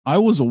I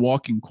was a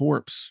walking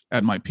corpse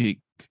at my peak.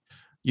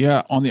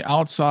 Yeah, on the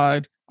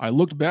outside, I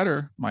looked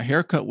better. My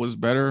haircut was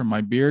better.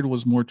 My beard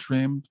was more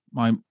trimmed.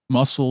 My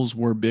muscles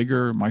were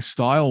bigger. My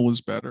style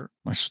was better.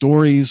 My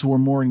stories were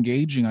more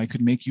engaging. I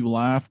could make you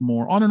laugh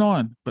more, on and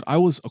on. But I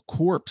was a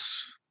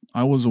corpse.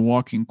 I was a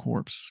walking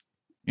corpse.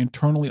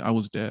 Internally, I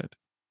was dead.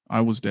 I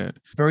was dead.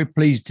 Very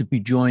pleased to be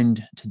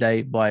joined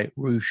today by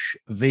Roosh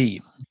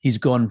V. He's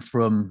gone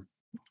from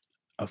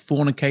a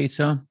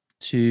fornicator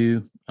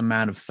to a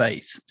man of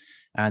faith.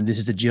 And this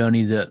is a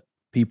journey that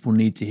people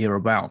need to hear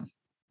about.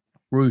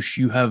 Roosh,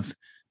 you have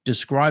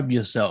described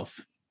yourself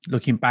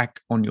looking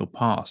back on your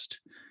past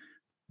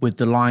with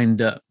the line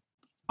that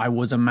I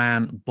was a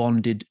man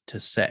bonded to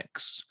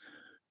sex.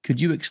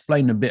 Could you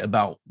explain a bit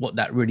about what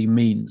that really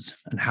means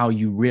and how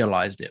you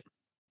realized it?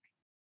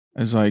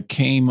 As I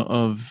came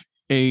of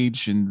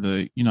age in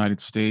the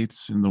United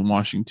States, in the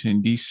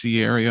Washington,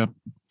 D.C. area,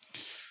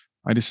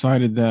 I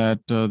decided that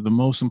the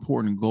most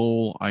important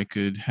goal I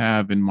could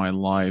have in my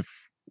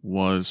life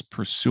was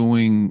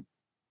pursuing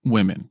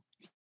women.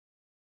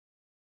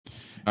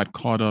 Got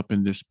caught up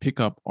in this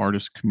pickup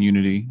artist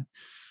community.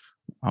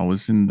 I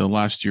was in the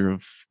last year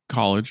of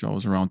college. I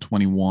was around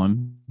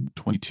 21,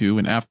 22.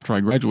 And after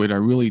I graduated, I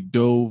really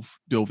dove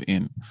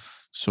in.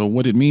 So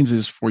what it means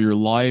is for your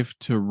life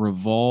to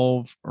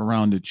revolve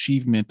around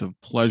achievement of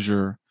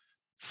pleasure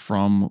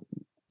from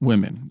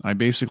women. I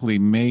basically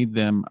made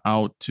them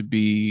out to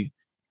be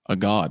a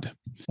god.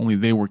 Only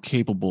they were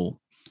capable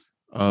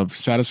of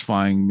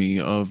satisfying me,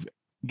 of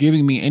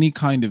giving me any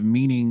kind of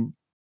meaning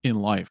in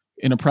life.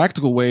 In a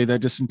practical way, that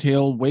just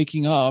entailed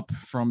waking up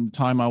from the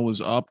time I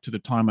was up to the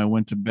time I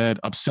went to bed,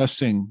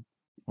 obsessing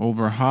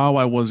over how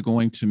I was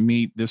going to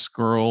meet this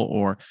girl,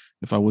 or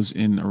if I was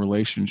in a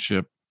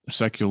relationship, a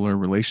secular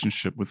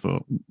relationship with a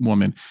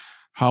woman,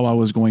 how I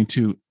was going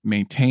to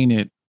maintain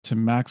it to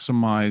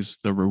maximize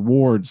the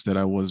rewards that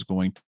I was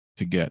going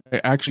to get.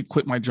 I actually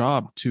quit my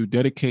job to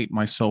dedicate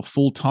myself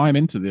full time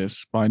into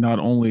this by not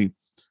only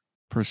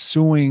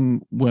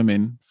pursuing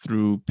women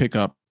through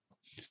pickup,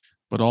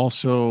 but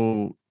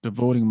also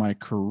devoting my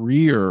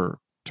career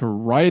to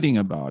writing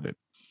about it,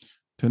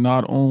 to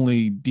not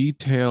only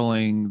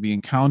detailing the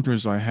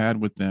encounters I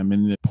had with them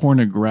in the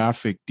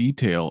pornographic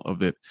detail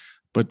of it,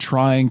 but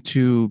trying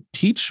to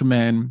teach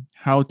men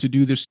how to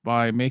do this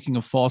by making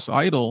a false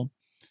idol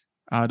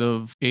out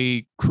of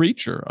a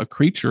creature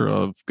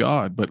of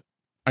God. But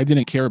I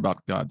didn't care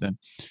about God then.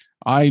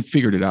 I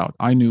figured it out.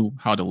 I knew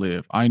how to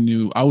live. I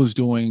knew I was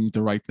doing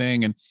the right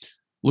thing. And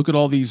look at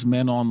all these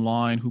men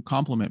online who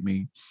compliment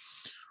me,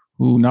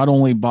 who not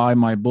only buy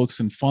my books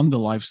and fund the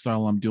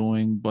lifestyle I'm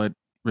doing, but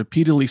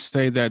repeatedly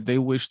say that they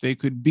wish they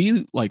could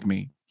be like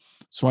me.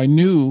 So I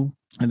knew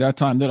at that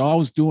time that I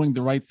was doing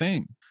the right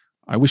thing.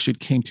 I wish it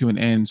came to an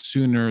end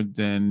sooner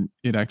than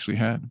it actually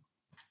had.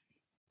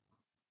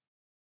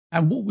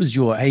 And what was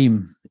your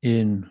aim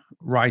in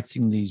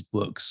writing these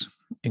books,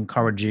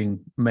 encouraging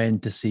men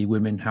to see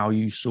women how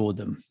you saw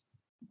them?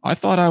 I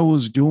thought I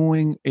was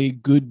doing a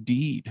good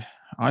deed.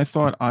 I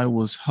thought I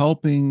was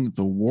helping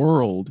the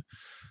world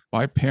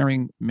by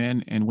pairing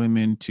men and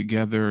women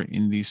together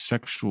in these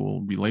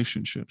sexual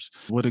relationships.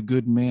 What a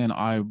good man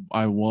I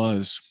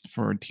was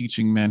for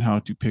teaching men how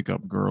to pick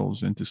up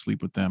girls and to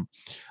sleep with them.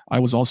 I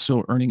was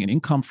also earning an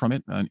income from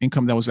it, an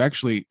income that was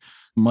actually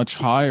much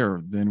higher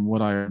than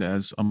what I had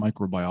as a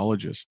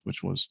microbiologist,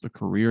 which was the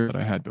career that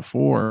I had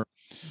before.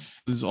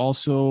 I was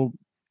also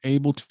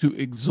able to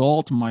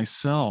exalt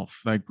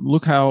myself. Like,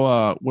 look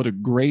how what a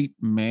great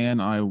man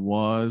I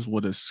was,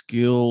 what a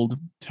skilled,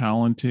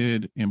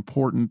 talented,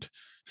 important,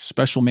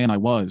 special man I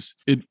was.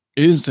 It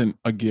isn't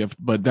a gift,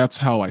 but that's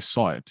how I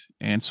saw it.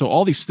 And so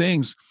all these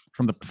things,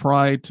 from the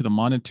pride to the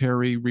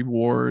monetary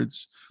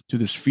rewards to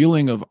this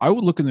feeling of, I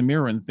would look in the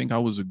mirror and think I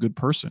was a good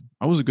person.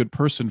 I was a good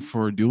person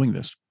for doing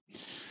this.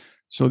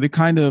 So they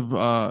kind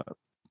of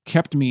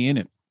kept me in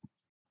it.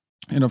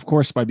 And of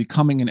course, by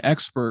becoming an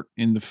expert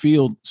in the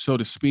field, so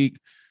to speak,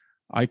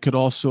 I could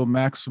also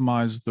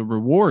maximize the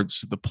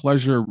rewards, the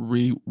pleasure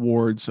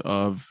rewards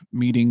of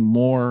meeting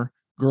more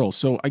girls.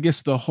 So I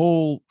guess the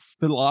whole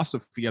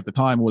philosophy at the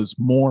time was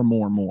more,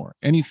 more, more.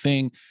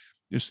 Anything,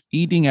 just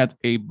eating at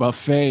a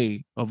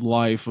buffet of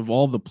life, of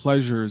all the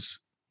pleasures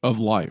of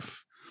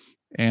life.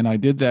 And I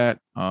did that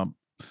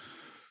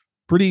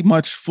pretty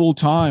much full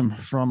time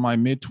from my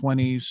mid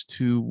 20s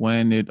to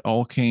when it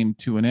all came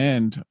to an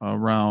end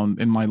around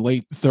in my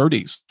late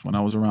 30s, when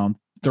I was around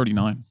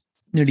 39.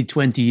 Nearly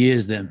 20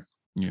 years then.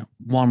 Yeah.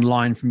 One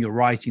line from your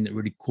writing that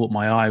really caught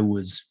my eye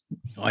was,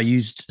 I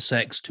used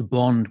sex to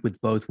bond with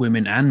both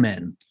women and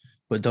men,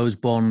 but those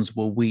bonds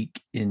were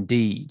weak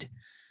indeed.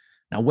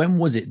 Now, when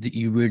was it that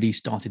you really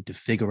started to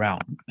figure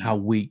out how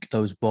weak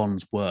those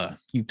bonds were?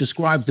 You've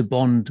described the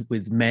bond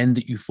with men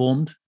that you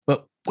formed,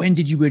 but when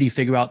did you really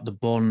figure out the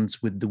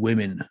bonds with the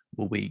women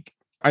were weak?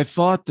 I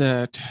thought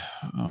that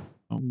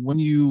when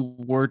you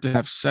were to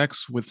have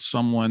sex with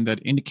someone, that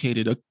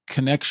indicated a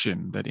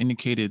connection, that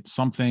indicated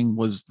something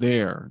was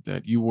there,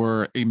 that you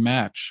were a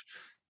match,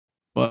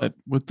 But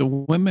with the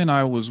women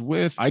I was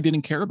with, I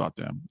didn't care about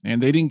them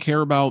and they didn't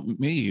care about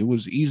me. It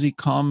was easy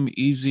come,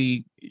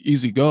 easy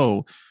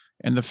go.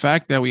 And the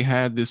fact that we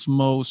had this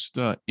most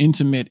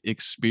intimate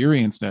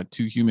experience that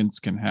two humans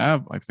can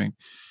have, I think,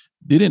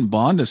 didn't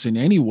bond us in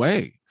any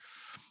way.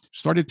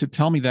 Started to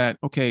tell me that,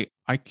 okay,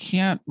 I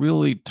can't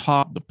really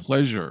top the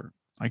pleasure.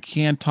 I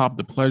can't top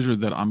the pleasure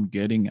that I'm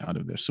getting out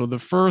of this. So the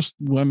first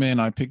women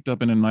I picked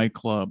up in a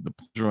nightclub, the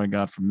pleasure I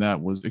got from that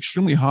was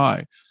extremely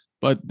high.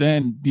 But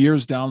then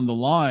years down the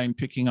line,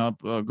 picking up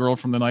a girl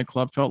from the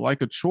nightclub felt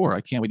like a chore.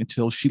 I can't wait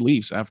until she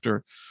leaves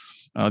after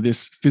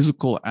this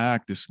physical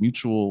act, this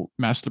mutual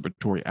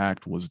masturbatory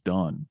act was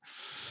done.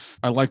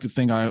 I like to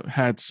think I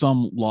had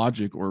some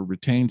logic or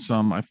retained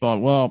some. I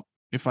thought, well,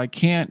 if I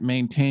can't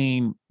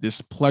maintain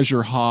this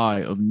pleasure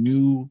high of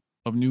new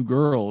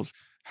girls,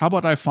 how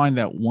about I find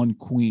that one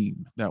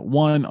queen, that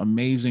one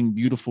amazing,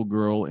 beautiful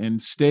girl and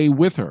stay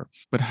with her?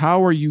 But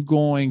how are you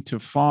going to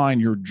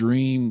find your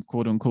dream,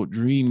 quote unquote,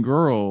 dream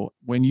girl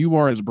when you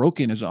are as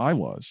broken as I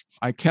was?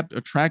 I kept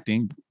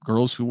attracting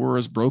girls who were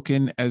as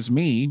broken as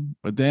me,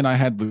 but then I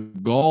had the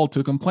gall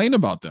to complain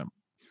about them.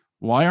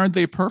 Why aren't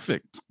they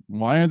perfect?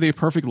 Why aren't they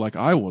perfect like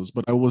I was?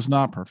 But I was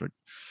not perfect.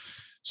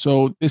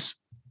 So this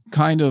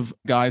kind of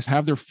guys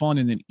have their fun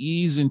and then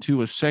ease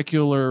into a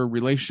secular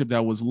relationship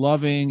that was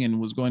loving and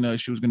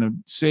she was going to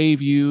save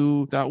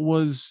you. That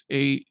was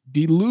a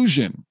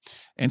delusion.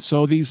 And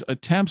so these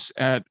attempts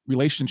at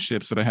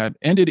relationships that I had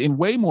ended in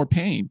way more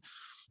pain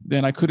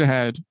than I could have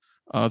had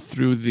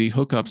through the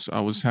hookups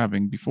I was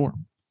having before.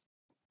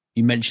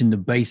 You mentioned the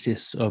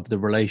basis of the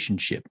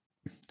relationship.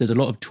 There's a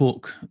lot of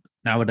talk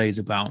nowadays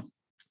about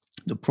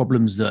the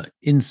problems that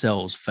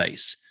incels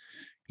face.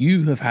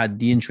 You have had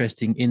the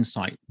interesting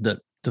insight that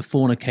the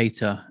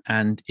fornicator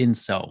and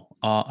incel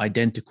are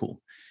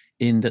identical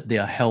in that they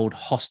are held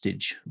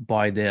hostage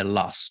by their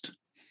lust.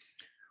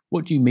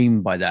 What do you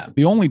mean by that?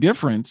 The only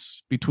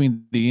difference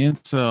between the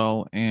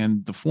incel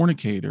and the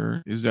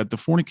fornicator is that the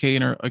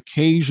fornicator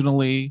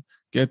occasionally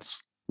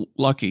gets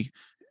lucky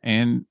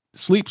and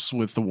sleeps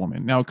with the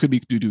woman. Now, it could be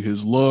due to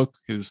his look,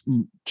 his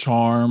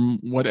charm,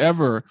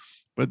 whatever,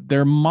 but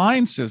their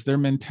mindset, their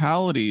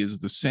mentality is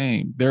the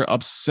same. They're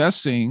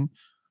obsessing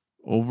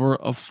over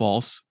a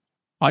false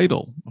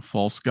idol, a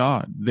false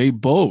god. They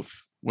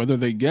both, whether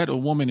they get a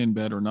woman in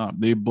bed or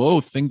not, they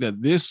both think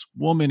that this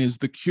woman is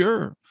the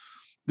cure.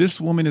 This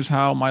woman is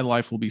how my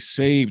life will be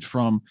saved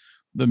from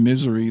the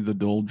misery, the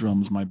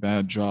doldrums, my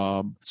bad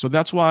job. So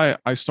that's why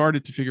I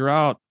started to figure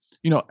out,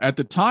 at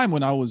the time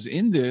when I was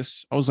in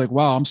this, I was like,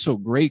 wow, I'm so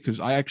great because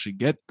I actually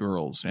get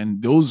girls.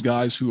 And those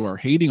guys who are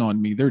hating on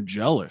me, they're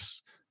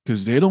jealous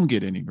because they don't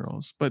get any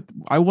girls. But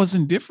I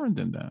wasn't different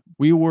than that.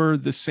 We were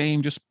the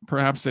same, just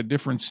perhaps at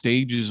different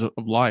stages of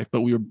life,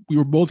 but we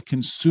were both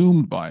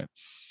consumed by it.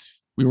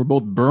 We were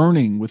both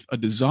burning with a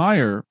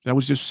desire that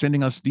was just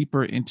sending us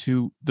deeper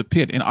into the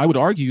pit. And I would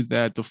argue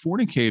that the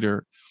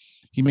fornicator,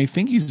 he may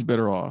think he's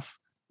better off,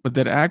 but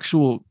that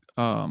actual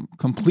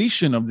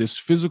completion of this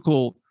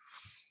physical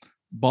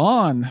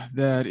bond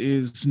that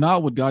is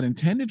not what God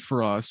intended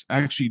for us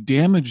actually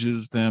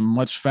damages them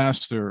much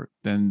faster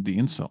than the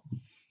incel.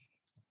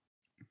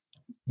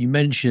 You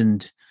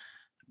mentioned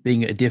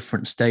being at a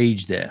different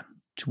stage there.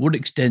 To what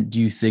extent do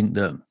you think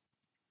that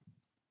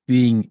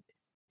being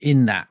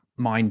in that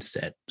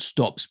mindset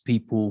stops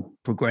people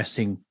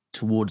progressing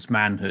towards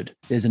manhood?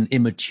 There's an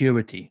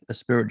immaturity, a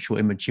spiritual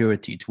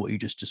immaturity to what you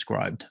just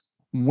described.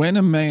 When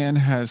a man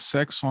has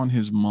sex on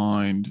his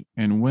mind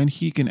and when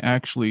he can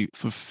actually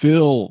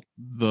fulfill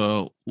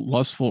the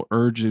lustful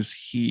urges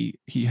he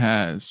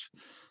has,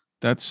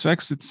 that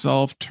sex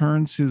itself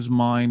turns his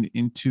mind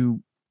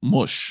into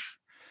mush.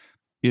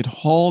 It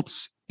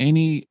halts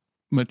any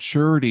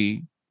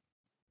maturity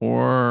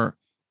or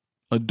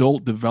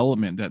adult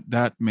development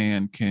that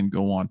man can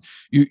go on.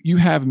 You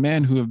have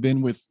men who have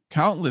been with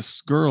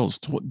countless girls,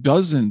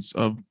 dozens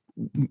of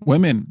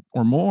women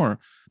or more,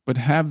 but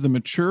have the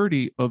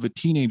maturity of a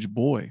teenage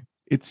boy.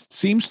 It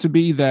seems to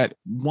be that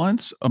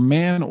once a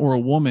man or a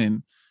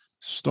woman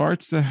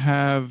starts to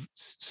have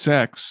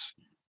sex,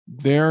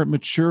 their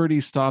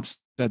maturity stops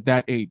at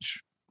that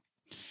age.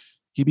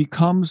 He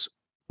becomes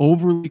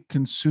overly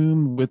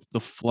consumed with the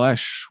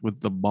flesh,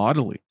 with the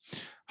bodily.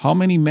 How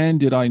many men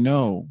did I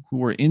know who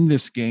were in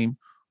this game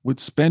would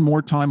spend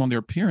more time on their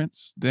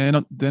appearance than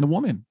a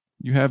woman?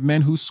 You have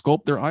men who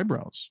sculpt their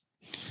eyebrows.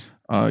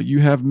 You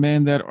have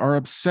men that are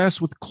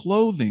obsessed with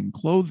clothing,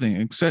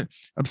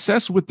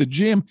 obsessed with the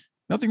gym.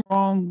 Nothing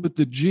wrong with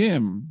the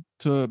gym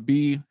to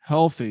be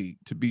healthy,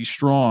 to be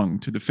strong,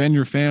 to defend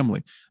your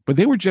family. But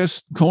they were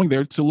just going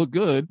there to look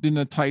good in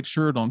a tight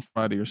shirt on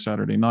Friday or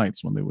Saturday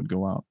nights when they would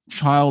go out.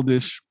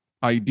 Childish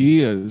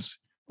ideas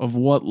of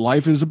what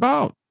life is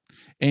about.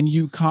 And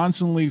you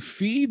constantly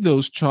feed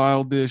those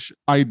childish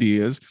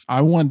ideas.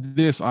 I want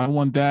this, I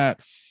want that.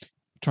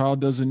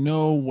 Child doesn't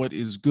know what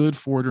is good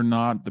for it or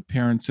not. The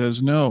parent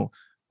says no.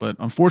 But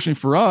unfortunately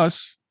for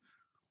us,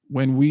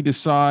 when we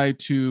decide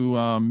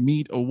to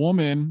meet a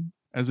woman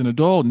as an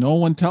adult, no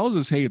one tells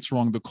us, hey, it's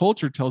wrong. The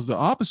culture tells the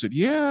opposite.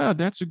 Yeah,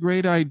 that's a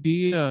great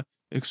idea.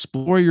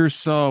 explore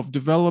yourself,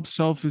 develop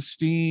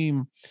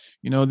self-esteem.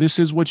 This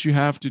is what you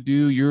have to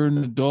do. You're an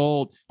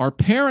adult. Our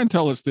parents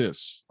tell us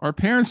this. Our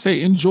parents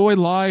say, enjoy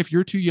life.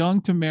 You're too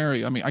young to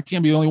marry. I mean, I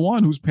can't be the only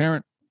one whose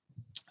parent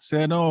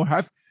said, oh,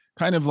 have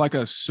kind of like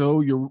a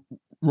sow your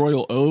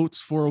royal oats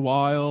for a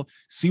while,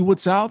 see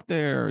what's out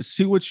there,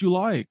 see what you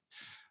like.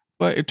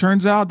 But it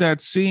turns out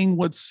that seeing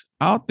what's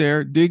out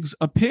there digs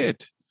a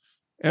pit.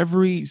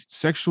 Every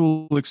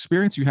sexual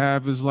experience you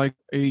have is like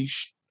a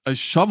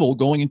shovel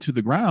going into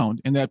the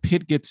ground, and that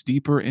pit gets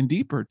deeper and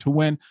deeper to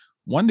when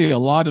one day a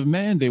lot of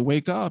men, they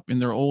wake up in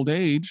their old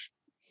age,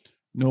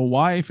 no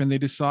wife, and they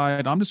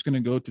decide, I'm just going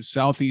to go to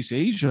Southeast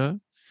Asia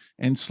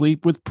and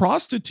sleep with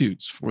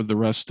prostitutes for the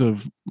rest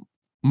of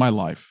my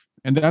life.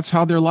 And that's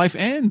how their life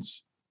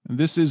ends. And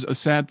this is a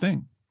sad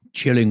thing.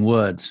 Chilling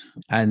words.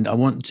 And I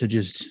want to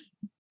just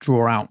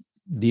draw out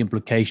the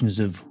implications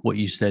of what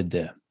you said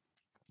there.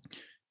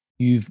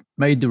 You've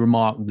made the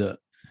remark that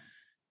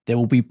there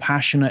will be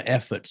passionate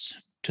efforts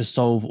to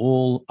solve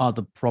all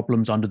other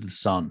problems under the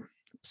sun,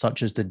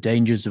 such as the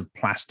dangers of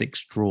plastic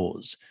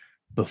straws,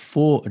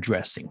 before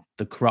addressing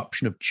the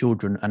corruption of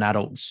children and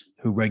adults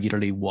who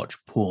regularly watch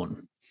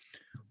porn.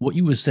 What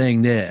you were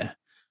saying there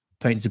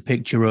paints a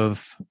picture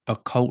of a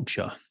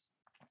culture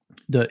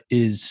that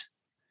is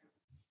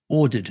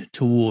ordered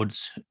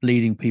towards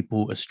leading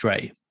people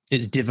astray.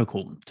 It's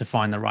difficult to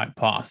find the right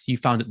path. You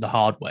found it the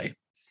hard way.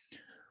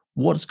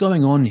 What's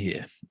going on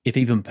here if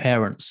even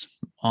parents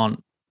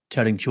aren't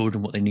telling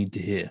children what they need to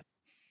hear?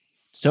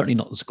 Certainly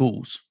not the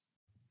schools.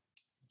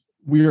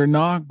 We are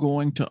not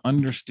going to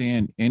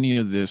understand any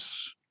of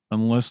this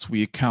unless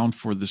we account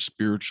for the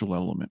spiritual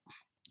element.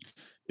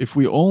 If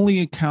we only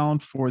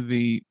account for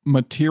the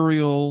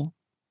material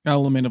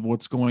element of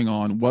what's going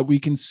on, what we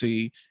can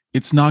see,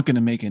 it's not going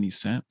to make any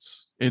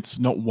sense. It's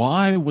not,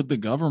 why would the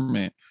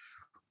government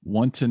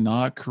want to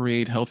not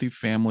create healthy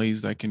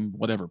families that can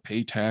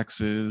pay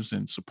taxes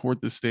and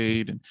support the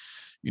state and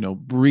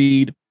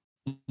breed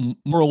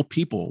moral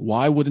people?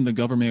 Why wouldn't the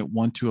government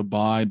want to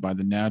abide by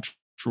the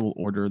natural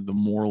order, the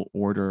moral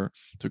order,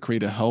 to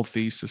create a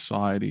healthy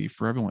society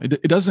for everyone?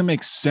 It doesn't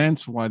make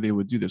sense why they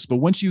would do this. But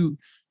once you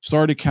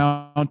start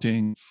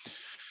accounting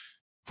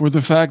for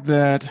the fact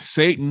that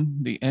Satan,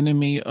 the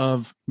enemy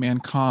of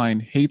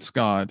mankind, hates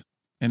God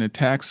and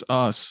attacks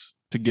us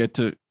to get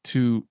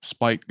to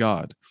spite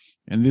God.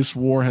 And this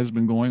war has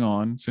been going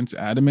on since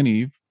Adam and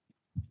Eve.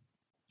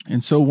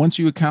 And so once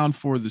you account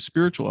for the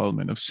spiritual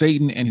element of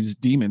Satan and his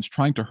demons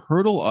trying to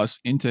hurtle us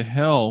into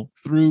hell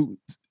through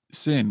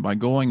sin by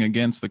going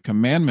against the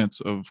commandments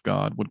of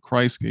God, what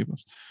Christ gave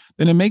us,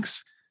 then it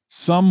makes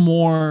some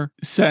more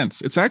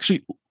sense. It's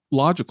actually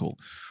logical.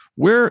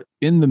 We're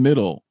in the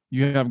middle.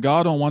 You have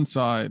God on one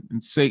side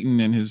and Satan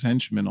and his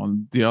henchmen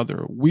on the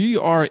other. We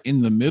are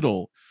in the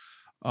middle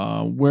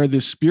where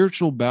this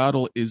spiritual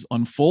battle is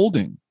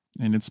unfolding.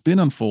 And it's been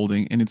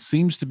unfolding, and it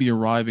seems to be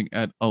arriving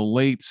at a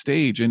late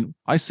stage. And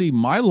I see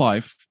my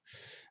life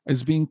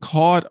as being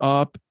caught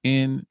up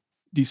in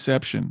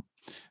deception,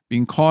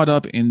 being caught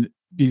up in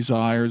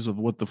desires of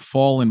what the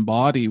fallen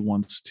body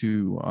wants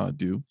to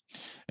do,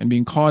 and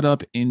being caught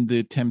up in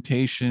the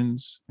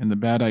temptations and the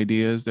bad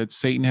ideas that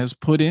Satan has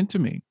put into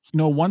me.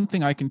 One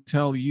thing I can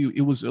tell you,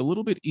 it was a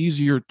little bit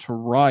easier to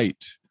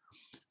write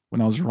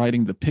when I was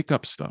writing the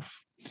pickup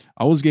stuff.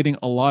 I was getting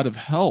a lot of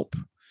help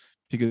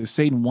because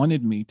Satan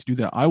wanted me to do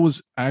that. I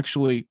was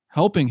actually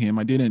helping him.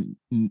 I didn't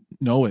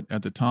know it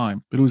at the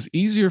time, but it was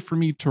easier for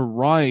me to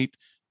write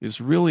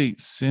this really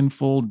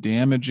sinful,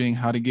 damaging,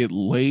 how to get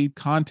laid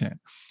content.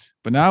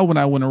 But now when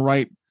I want to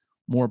write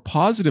more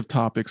positive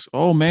topics,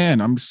 oh man,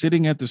 I'm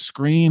sitting at the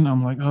screen.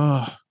 I'm like,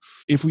 oh,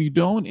 if we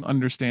don't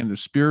understand the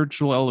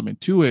spiritual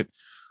element to it,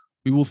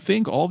 we will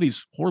think all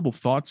these horrible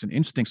thoughts and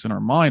instincts in our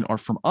mind are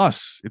from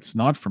us. It's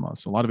not from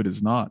us. A lot of it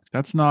is not.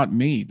 That's not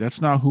me. That's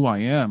not who I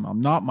am.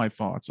 I'm not my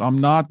thoughts. I'm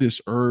not this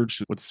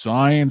urge. What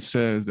science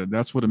says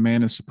that's what a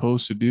man is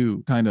supposed to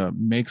do, kind of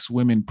makes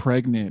women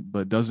pregnant,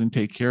 but doesn't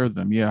take care of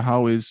them. Yeah.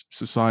 How is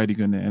society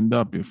going to end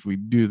up if we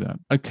do that?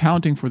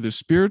 Accounting for the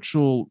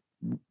spiritual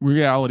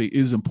reality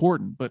is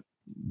important, but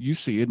you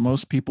see it.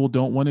 Most people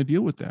don't want to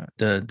deal with that.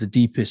 The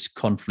deepest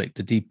conflict,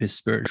 the deepest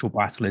spiritual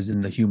battle is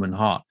in the human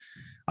heart.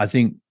 I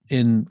think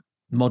in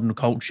modern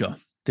culture,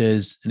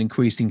 there's an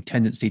increasing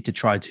tendency to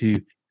try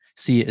to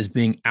see it as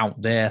being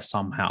out there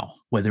somehow,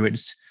 whether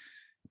it's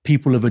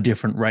people of a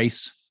different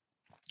race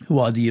who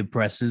are the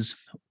oppressors,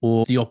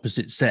 or the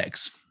opposite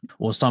sex,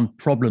 or some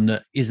problem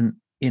that isn't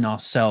in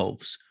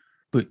ourselves.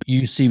 But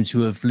you seem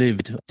to have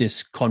lived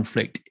this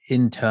conflict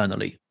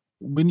internally.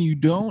 When you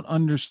don't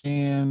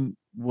understand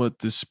what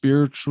the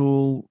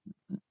spiritual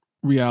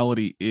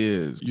reality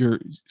is, your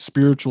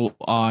spiritual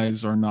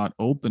eyes are not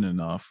open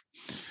enough,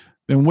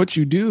 then what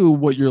you do,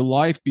 what your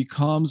life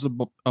becomes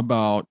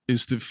about,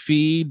 is to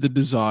feed the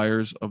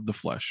desires of the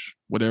flesh,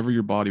 whatever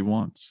your body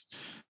wants.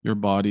 Your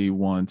body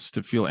wants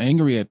to feel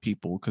angry at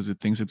people because it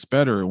thinks it's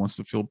better. It wants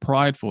to feel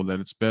prideful that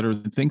it's better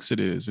than it thinks it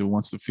is. It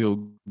wants to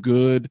feel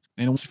good,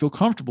 and it wants to feel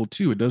comfortable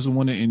too. It doesn't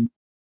want to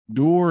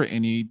endure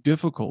any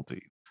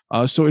difficulty.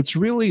 So it's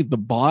really the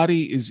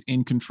body is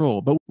in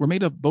control, but we're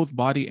made of both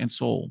body and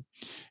soul.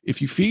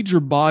 If you feed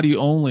your body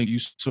only, you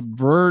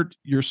subvert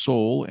your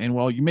soul, and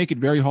while you make it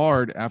very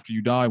hard after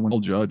you die, when we're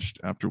judged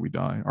after we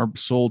die, our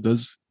soul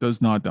does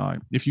not die.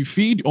 If you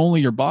feed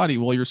only your body,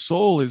 well, your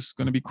soul is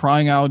going to be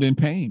crying out in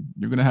pain.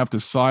 You're going to have to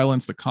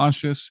silence the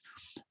conscious.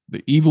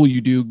 The evil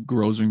you do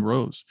grows and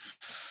grows.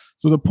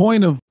 So the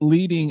point of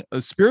leading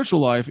a spiritual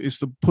life is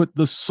to put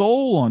the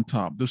soul on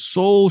top. The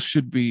soul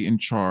should be in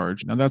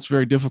charge. Now that's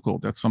very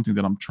difficult. That's something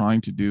that I'm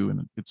trying to do,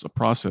 and it's a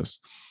process.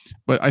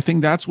 But I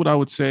think that's what I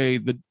would say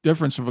the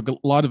difference of a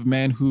lot of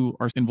men who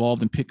are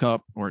involved in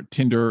pickup or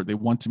Tinder. They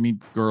want to meet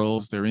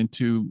girls. They're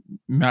into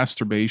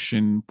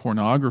masturbation,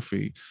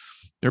 pornography.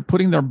 They're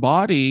putting their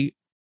body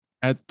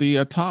at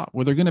the top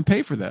where they're going to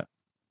pay for that.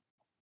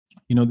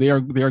 They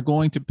are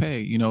going to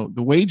pay.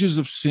 The wages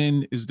of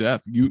sin is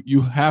death.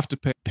 You have to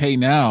pay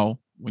now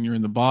when you're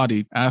in the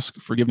body. Ask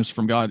forgiveness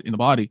from God in the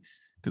body,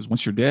 because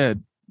once you're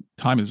dead,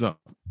 time is up.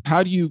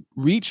 How do you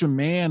reach a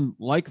man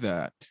like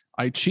that?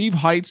 I achieve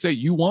heights that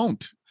you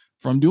won't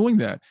from doing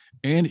that,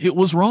 and it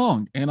was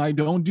wrong, and I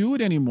don't do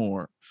it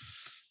anymore.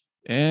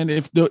 And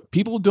if the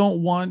people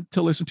don't want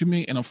to listen to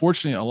me, and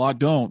unfortunately a lot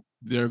don't,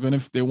 they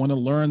want to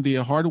learn the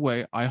hard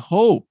way. I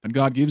hope, and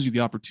God gives you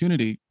the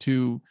opportunity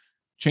to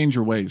change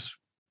your ways.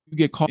 You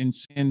get caught in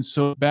sin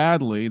so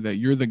badly that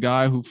you're the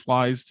guy who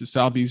flies to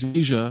Southeast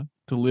Asia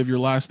to live your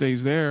last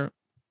days there.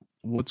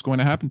 What's going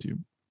to happen to you?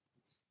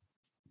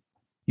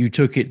 You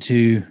took it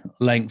to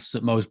lengths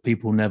that most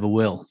people never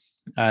will,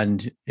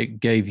 and it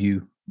gave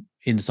you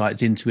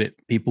insights into it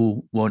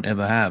people won't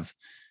ever have.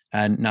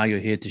 And now you're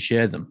here to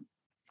share them.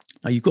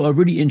 Now, you've got a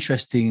really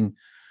interesting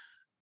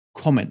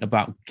comment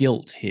about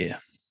guilt here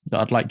that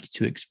I'd like you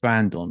to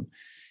expand on.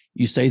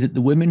 You say that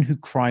the women who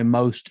cry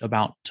most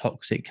about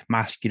toxic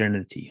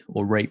masculinity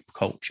or rape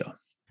culture,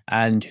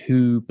 and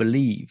who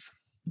believe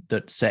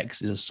that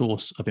sex is a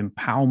source of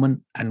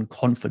empowerment and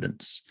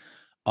confidence,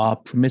 are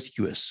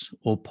promiscuous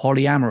or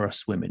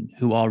polyamorous women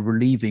who are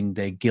relieving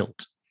their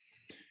guilt.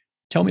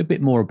 Tell me a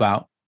bit more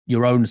about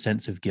your own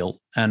sense of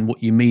guilt and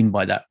what you mean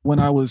by that. When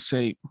I was,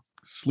 say,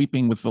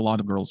 sleeping with a lot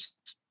of girls,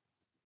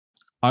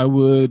 I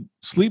would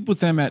sleep with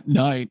them at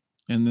night,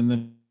 and then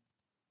the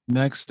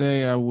next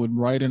day I would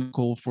write an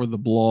article for the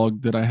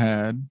blog that I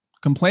had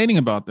complaining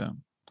about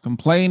them,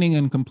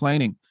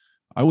 complaining.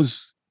 I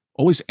was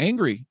always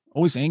angry.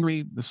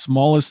 The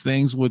smallest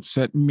things would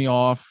set me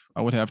off.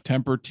 I would have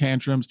temper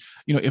tantrums.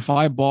 If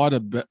I bought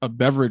a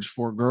beverage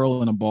for a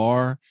girl in a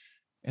bar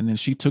and then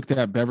she took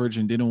that beverage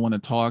and didn't want to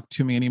talk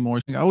to me anymore,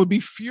 I would be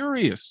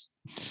furious.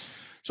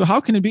 So how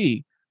can it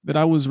be that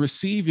I was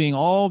receiving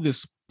all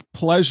this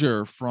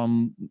pleasure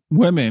from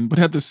women, but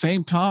at the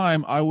same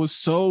time, I was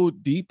so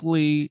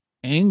deeply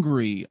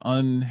angry,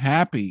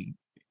 unhappy,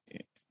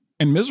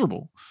 and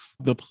miserable?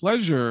 The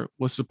pleasure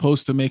was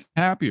supposed to make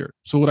happier.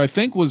 So what I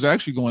think was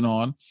actually going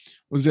on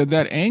was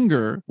that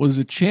anger was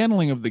a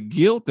channeling of the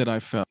guilt that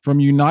I felt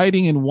from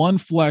uniting in one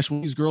flesh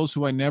with these girls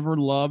who I never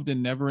loved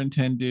and never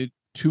intended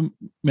to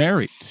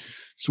marry.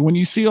 So when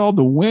you see all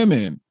the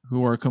women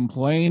who are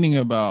complaining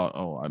about,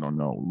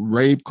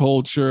 rape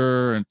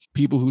culture, and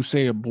people who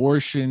say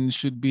abortion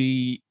should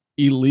be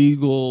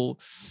illegal,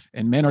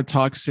 and men are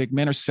toxic,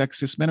 men are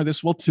sexist, men are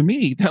this, well, to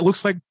me, that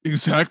looks like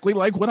exactly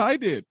like what I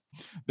did.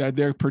 That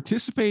they're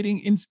participating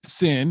in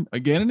sin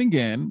again and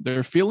again.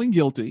 They're feeling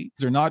guilty.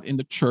 They're not in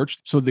the church.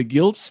 So the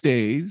guilt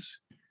stays.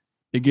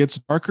 It gets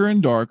darker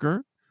and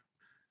darker.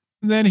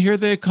 And then here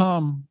they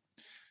come,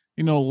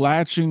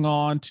 latching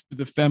on to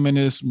the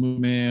feminist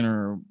movement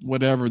or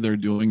whatever they're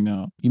doing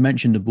now. You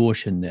mentioned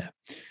abortion there.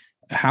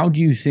 How do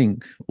you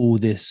think all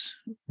this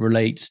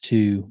relates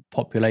to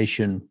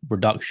population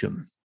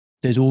reduction?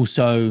 There's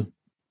also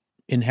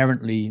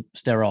inherently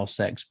sterile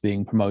sex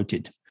being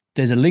promoted.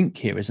 There's a link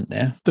here, isn't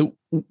there? The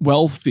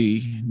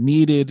wealthy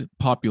needed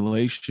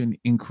population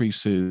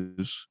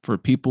increases for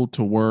people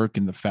to work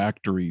in the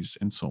factories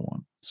and so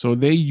on. So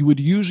they would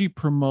usually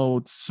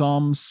promote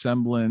some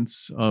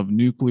semblance of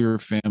nuclear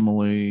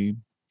family,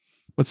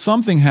 but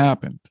something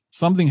happened.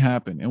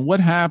 And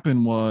what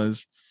happened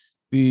was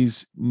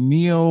these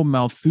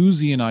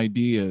neo-Malthusian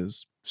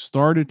ideas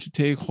started to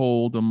take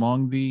hold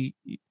among the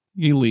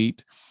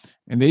elite,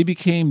 and they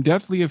became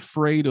deathly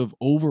afraid of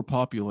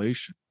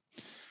overpopulation.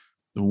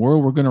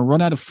 We're going to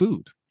run out of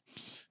food.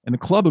 And the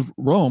Club of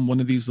Rome, one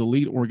of these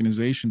elite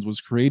organizations, was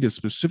created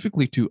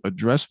specifically to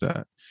address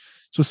that.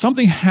 So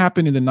something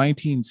happened in the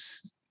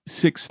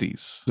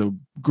 1960s, a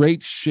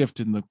great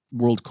shift in the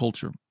world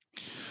culture,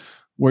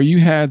 where you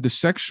had the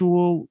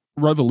sexual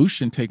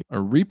revolution take a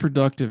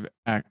reproductive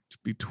act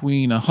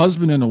between a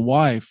husband and a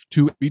wife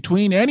to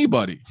between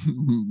anybody,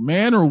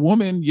 man or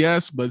woman,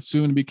 yes, but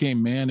soon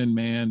became man and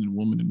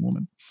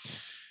woman.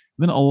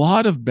 Then a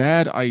lot of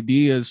bad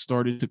ideas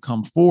started to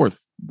come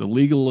forth. The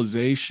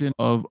legalization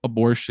of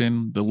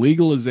abortion, the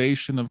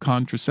legalization of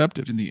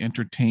contraceptives in the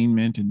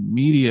entertainment and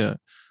media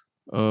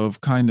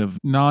of kind of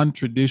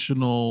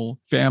non-traditional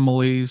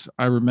families.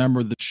 I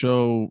remember the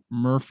show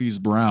Murphy's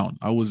Brown.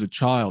 I was a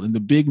child, and the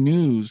big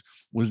news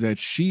was that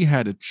she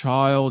had a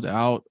child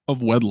out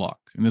of wedlock,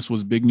 and this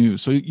was big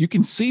news. So you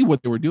can see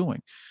what they were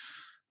doing.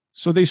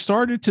 So they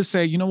started to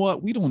say, you know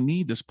what, we don't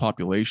need this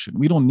population.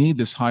 We don't need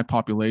this high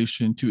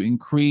population to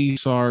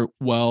increase our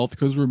wealth,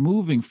 because we're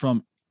moving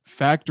from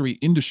factory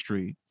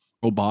industry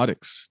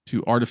robotics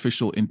to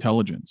artificial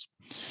intelligence.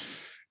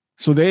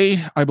 So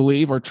they, I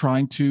believe, are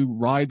trying to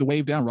ride the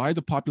wave down, ride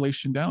the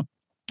population down.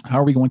 How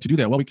are we going to do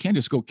that? Well, we can't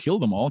just go kill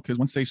them all, because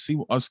once they see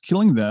us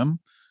killing them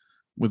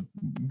with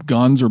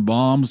guns or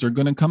bombs, they're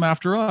going to come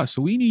after us.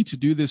 So we need to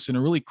do this in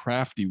a really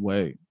crafty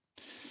way.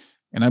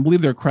 And I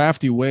believe their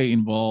crafty way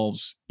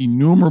involves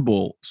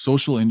innumerable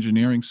social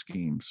engineering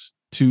schemes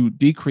to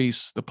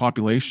decrease the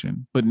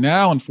population. But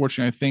now,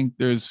 unfortunately, I think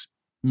there's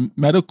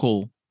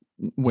medical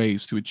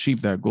ways to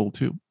achieve that goal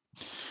too.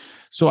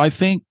 So I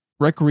think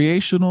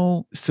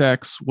recreational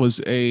sex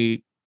was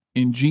a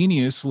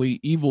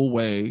ingeniously evil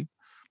way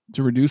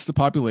to reduce the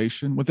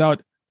population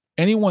without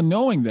anyone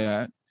knowing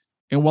that.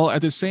 And while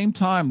at the same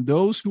time,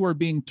 those who are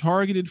being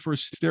targeted for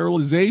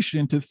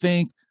sterilization to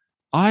think,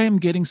 I am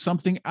getting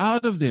something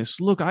out of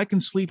this. Look, I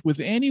can sleep with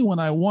anyone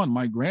I want.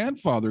 My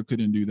grandfather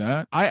couldn't do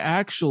that. I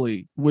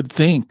actually would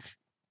think,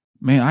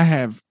 man, I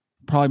have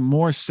probably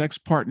more sex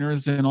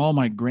partners than all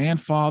my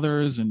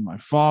grandfathers and my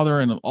father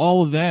and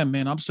all of them.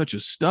 Man, I'm such a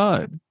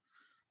stud.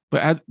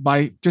 But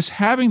by just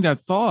having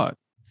that thought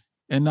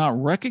and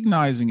not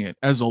recognizing it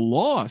as a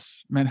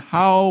loss, man,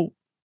 how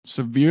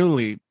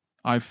severely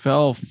I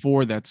fell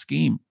for that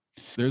scheme.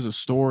 There's a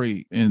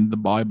story in the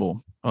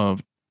Bible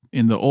of,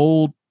 in the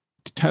Old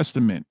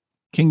Testament,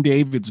 King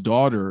David's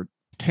daughter,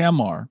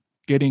 Tamar,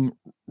 getting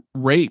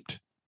raped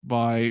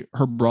by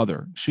her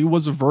brother. She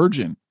was a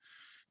virgin.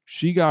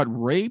 She got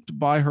raped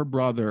by her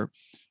brother,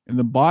 and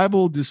the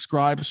Bible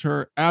describes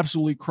her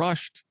absolutely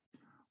crushed.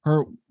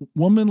 Her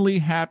womanly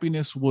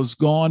happiness was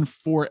gone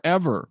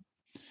forever,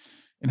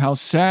 and how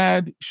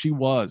sad she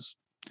was.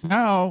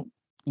 Now,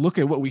 look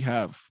at what we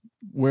have,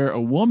 where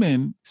a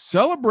woman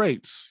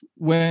celebrates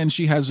when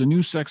she has a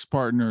new sex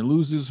partner,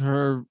 loses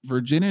her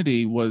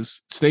virginity,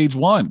 was stage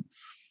one.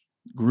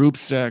 Group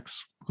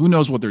sex, who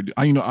knows what they're doing?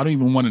 I don't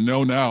even want to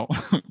know now,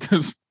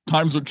 because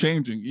times are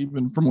changing,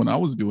 even from when I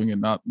was doing it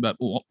not that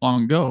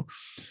long ago.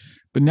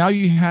 But now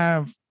you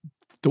have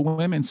the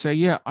women say,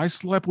 yeah, I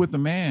slept with a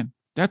man.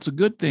 That's a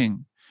good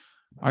thing.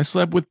 I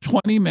slept with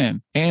 20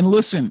 men. And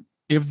listen,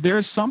 if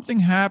there's something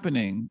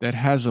happening that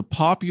has a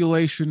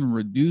population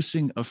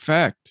reducing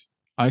effect,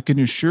 I can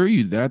assure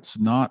you that's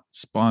not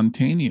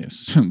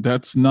spontaneous.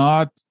 That's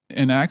not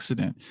an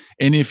accident.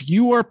 And if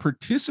you are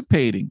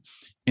participating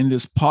in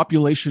this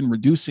population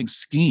reducing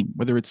scheme,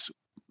 whether it's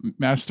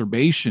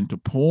masturbation to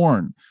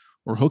porn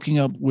or hooking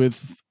up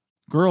with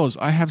girls,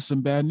 I have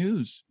some bad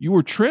news. You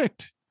were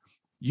tricked.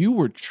 You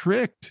were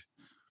tricked.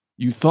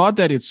 You thought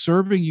that it's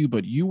serving you,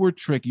 but you were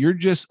tricked. You're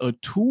just a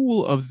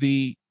tool of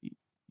the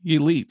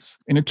elites.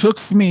 And it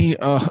took me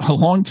a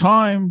long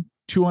time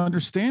to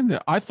understand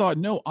that. I thought,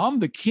 no, I'm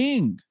the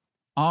king.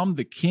 I'm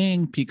the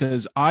king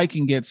because I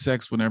can get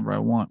sex whenever I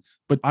want.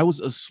 But I was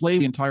a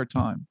slave the entire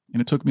time.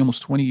 And it took me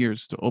almost 20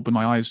 years to open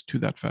my eyes to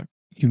that fact.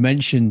 You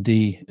mentioned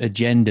the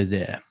agenda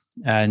there,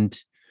 and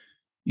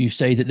you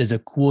say that there's a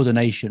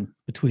coordination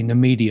between the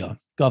media,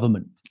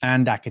 government,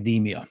 and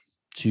academia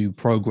to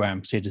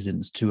program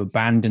citizens to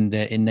abandon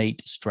their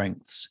innate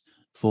strengths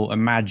for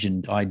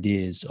imagined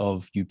ideas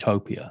of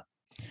utopia.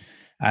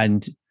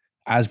 And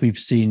as we've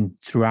seen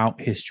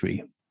throughout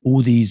history,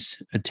 all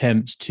these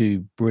attempts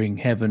to bring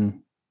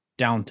heaven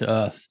down to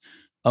earth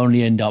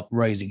only end up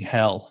raising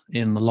hell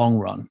in the long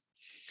run.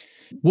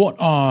 What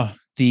are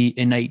the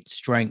innate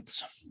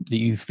strengths that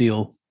you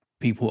feel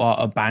people are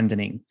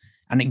abandoning?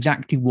 And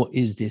exactly what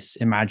is this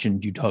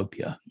imagined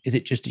utopia? Is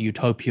it just a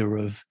utopia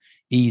of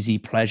easy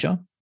pleasure?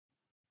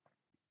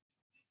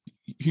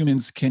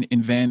 Humans can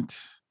invent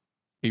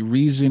a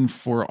reason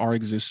for our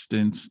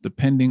existence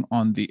depending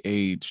on the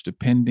age,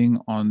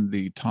 depending on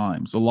the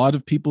times. A lot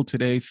of people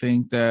today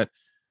think that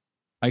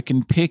I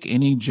can pick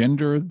any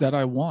gender that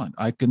I want.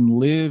 I can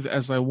live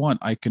as I want.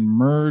 I can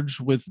merge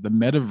with the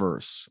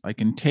metaverse. I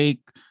can take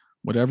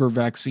whatever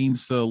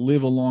vaccines to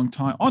live a long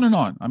time, on and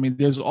on. I mean,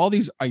 there's all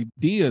these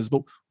ideas,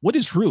 but what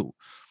is true?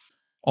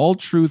 All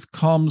truth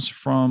comes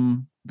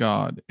from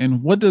God.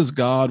 And what does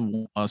God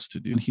want us to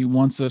do? He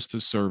wants us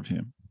to serve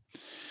him.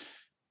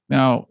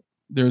 Now,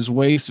 there's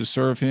ways to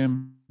serve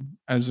him.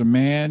 As a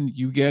man,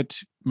 you get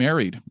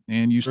married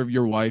and you serve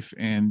your wife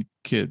and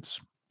kids.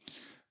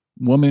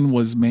 Woman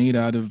was made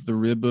out of the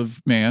rib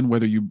of man,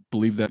 whether you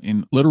believe that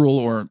in literal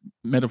or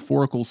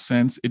metaphorical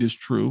sense, it is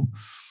true.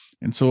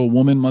 And so a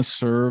woman must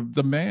serve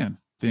the man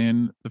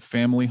in the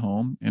family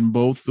home, and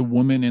both the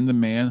woman and the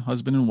man,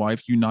 husband and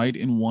wife, unite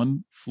in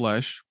one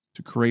flesh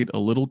to create a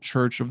little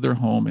church of their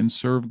home and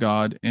serve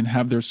God and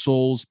have their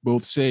souls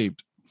both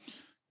saved.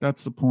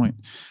 That's the point.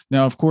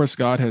 Now, of course,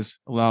 God has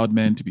allowed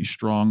men to be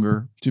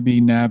stronger, to be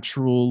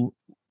natural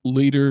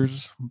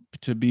leaders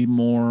to be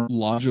more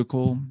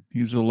logical.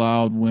 He's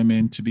allowed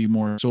women to be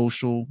more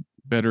social,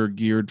 better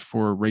geared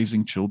for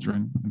raising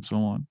children, and so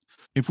on.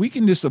 If we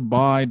can just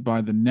abide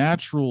by the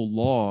natural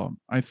law,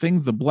 I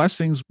think the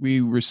blessings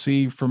we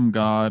receive from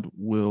God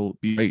will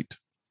be great.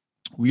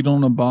 We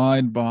don't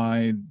abide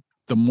by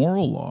the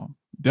moral law.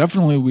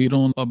 Definitely, we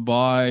don't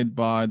abide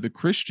by the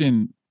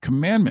Christian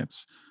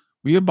commandments.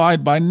 We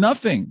abide by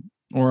nothing,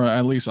 or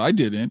at least I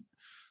didn't.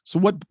 So,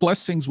 what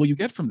blessings will you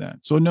get from that?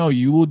 So, no,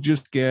 you will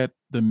just get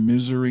the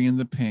misery and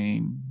the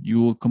pain.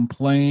 You will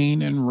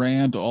complain and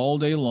rant all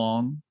day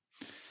long.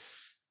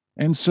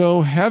 And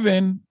so,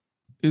 heaven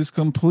is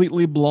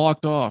completely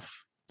blocked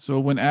off. So,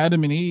 when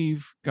Adam and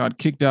Eve got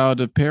kicked out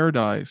of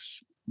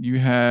paradise, you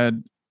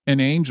had an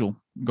angel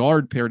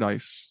guard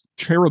paradise,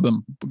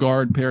 cherubim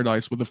guard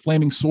paradise with a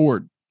flaming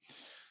sword.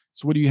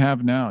 So, what do you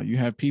have now? You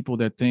have people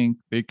that think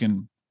they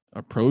can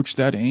approach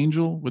that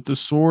angel with the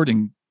sword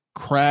and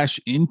crash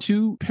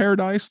into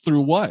paradise through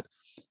what?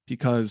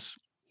 Because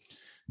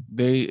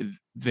they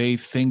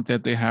think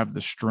that they have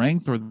the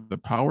strength or the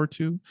power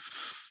to,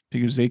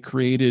 because they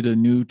created a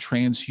new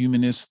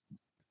transhumanist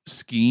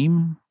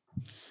scheme,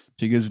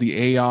 because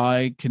the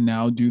AI can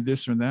now do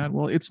this or that.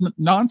 Well, it's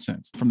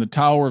nonsense. From the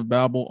Tower of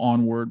Babel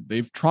onward,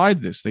 they've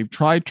tried this. They've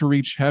tried to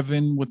reach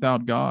heaven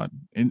without God,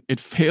 and it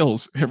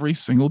fails every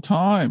single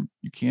time.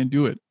 You can't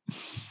do it.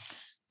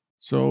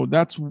 So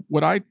that's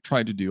what I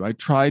tried to do. I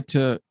tried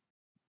to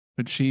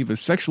achieve a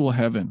sexual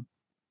heaven,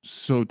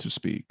 so to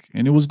speak,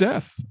 and it was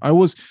death.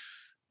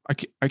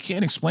 I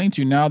can't explain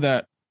to you now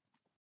that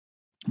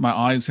my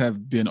eyes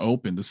have been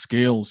opened, the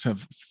scales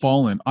have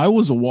fallen. I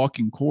was a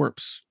walking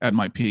corpse at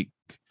my peak.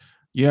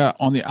 Yeah,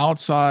 on the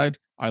outside,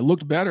 I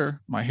looked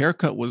better. My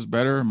haircut was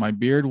better. My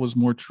beard was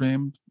more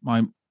trimmed.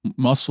 My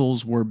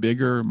muscles were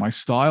bigger. My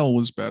style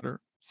was better.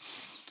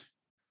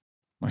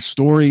 My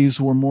stories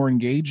were more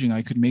engaging.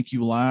 I could make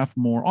you laugh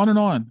more, on and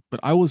on.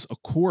 But I was a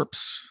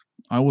corpse.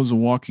 I was a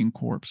walking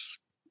corpse.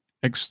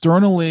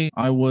 Externally,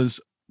 I was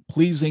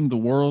pleasing the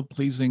world,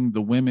 pleasing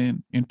the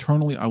women.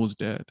 Internally, I was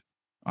dead.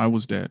 I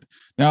was dead.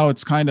 Now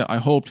it's kind of, I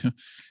hope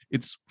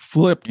it's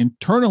flipped.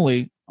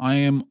 Internally, I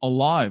am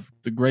alive,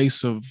 the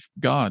grace of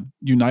God,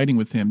 uniting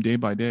with him day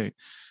by day.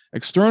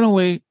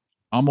 Externally,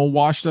 I'm a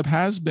washed up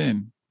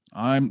has-been.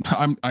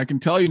 I can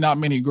tell you not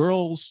many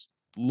girls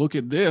look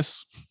at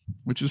this,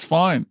 which is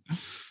fine.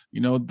 You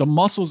know, the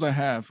muscles I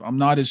have, I'm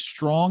not as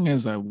strong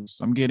as I was.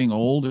 I'm getting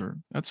older.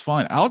 That's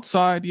fine.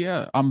 Outside,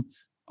 yeah,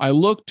 I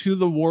look to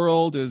the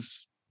world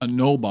as a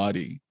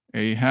nobody,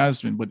 a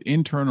has-been, but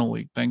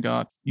internally, thank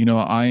God, you know,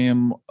 I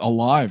am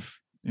alive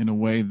in a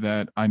way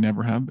that I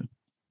never have been.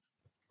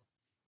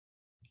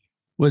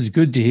 Well, it's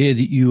good to hear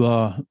that you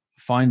are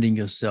finding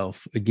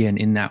yourself again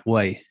in that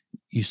way.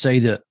 You say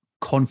that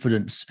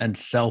confidence and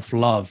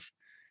self-love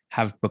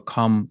have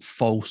become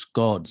false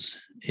gods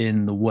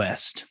in the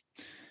West.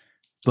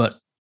 But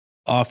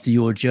after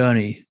your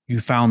journey,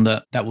 you found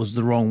that that was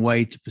the wrong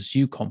way to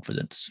pursue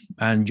confidence,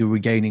 and you're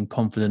regaining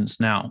confidence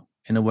now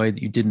in a way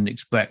that you didn't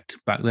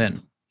expect back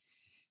then.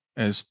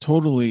 As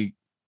totally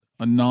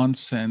a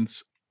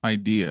nonsense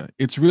idea.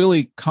 It's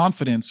really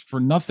confidence for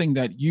nothing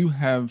that you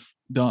have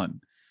done.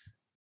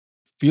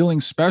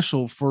 Feeling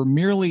special for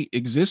merely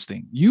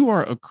existing. You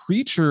are a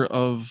creature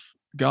of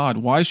God.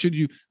 Why should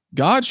you?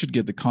 God should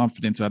get the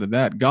confidence out of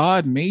that.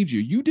 God made you.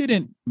 You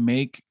didn't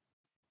make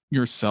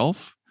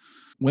yourself.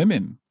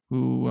 Women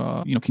who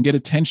can get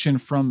attention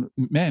from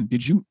men.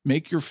 Did you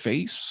make your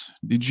face?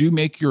 Did you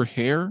make your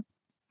hair?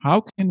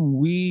 How can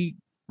we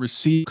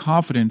receive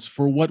confidence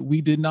for what we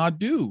did not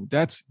do?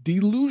 That's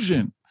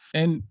delusion.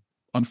 And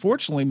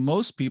unfortunately,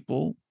 most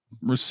people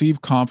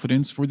receive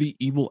confidence for the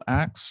evil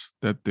acts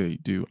that they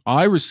do.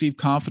 I receive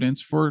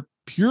confidence for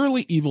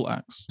purely evil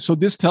acts. So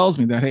this tells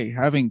me that, hey,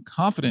 having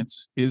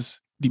confidence is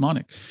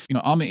demonic. You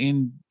know, I'm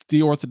in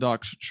the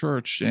Orthodox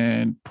Church,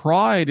 and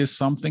pride is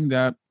something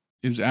that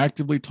is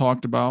actively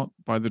talked about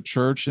by the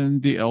church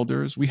and the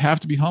elders. We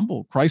have to be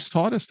humble. Christ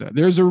taught us that.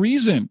 There's a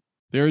reason.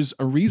 There's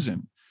a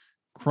reason.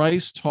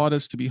 Christ taught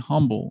us to be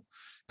humble,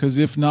 because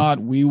if not,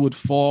 we would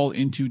fall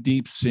into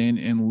deep sin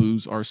and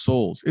lose our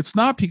souls. It's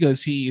not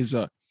because he's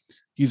a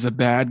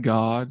bad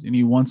God and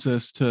he wants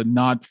us to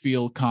not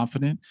feel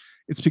confident.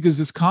 It's because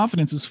this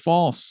confidence is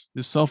false.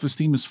 This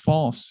self-esteem is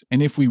false.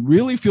 And if we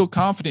really feel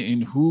confident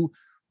in who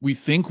we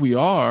think we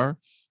are,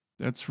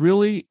 that's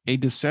really a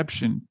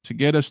deception to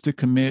get us to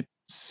commit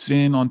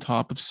sin on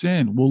top of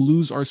sin. We'll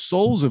lose our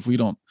souls if we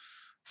don't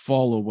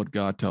follow what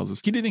God tells us.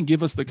 He didn't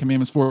give us the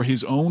commandments for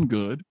his own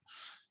good.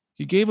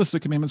 He gave us the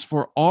commandments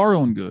for our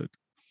own good.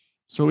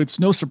 So it's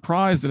no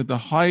surprise that at the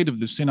height of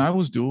the sin I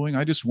was doing,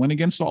 I just went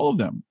against all of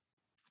them.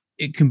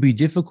 It can be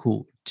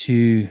difficult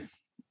to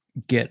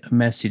get a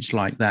message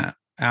like that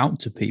out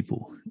to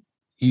people.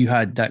 You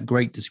had that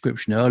great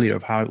description earlier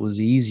of how it was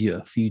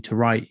easier for you to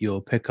write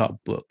your pickup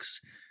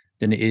books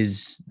than it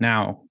is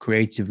now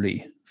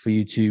creatively for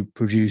you to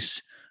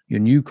produce your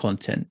new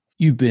content.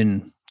 You've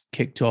been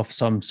kicked off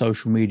some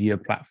social media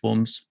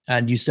platforms,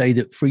 and you say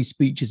that free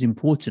speech is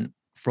important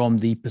from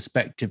the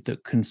perspective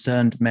that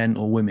concerned men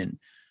or women.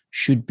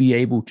 should be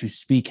able to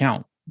speak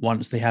out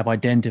once they have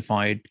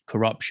identified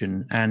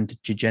corruption and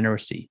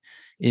degeneracy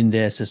in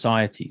their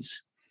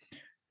societies.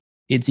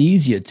 It's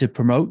easier to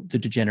promote the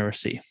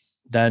degeneracy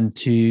than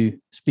to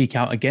speak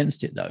out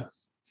against it, though.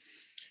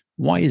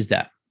 Why is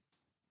that?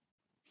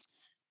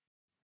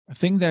 I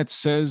think that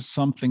says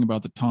something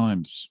about the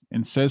times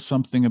and says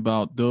something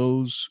about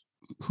those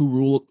who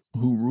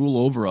rule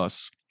over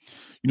us.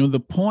 The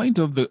point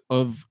of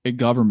a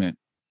government,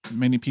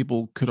 many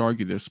people could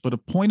argue this, but a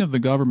point of the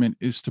government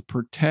is to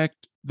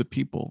protect the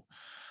people,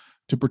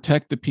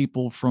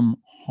 from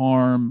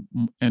harm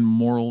and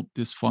moral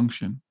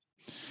dysfunction.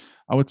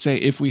 I would say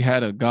if we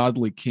had a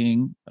godly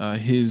king,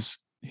 his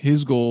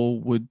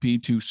goal would be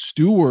to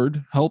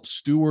help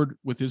steward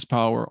with his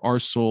power our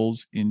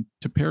souls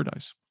into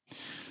paradise.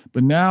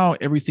 But now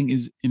everything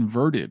is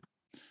inverted.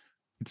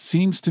 It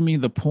seems to me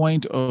the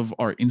point of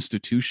our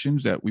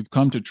institutions that we've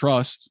come to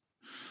trust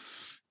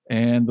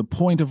and the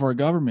point of our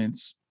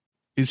governments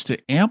is to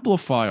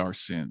amplify our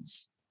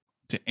sins,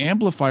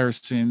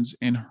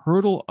 and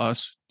hurtle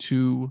us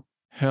to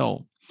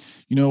hell.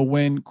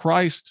 When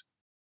Christ,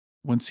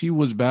 once he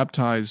was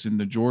baptized in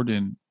the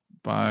Jordan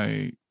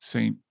by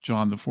St.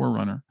 John the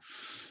Forerunner,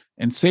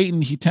 and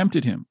Satan, he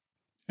tempted him.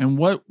 And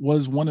what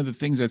was one of the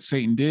things that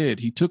Satan did?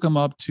 He took him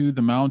up to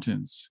the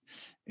mountains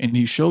and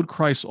he showed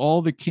Christ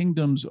all the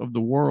kingdoms of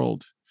the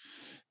world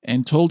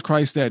and told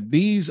Christ that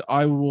these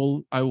I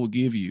will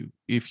give you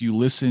if you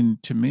listen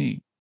to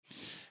me.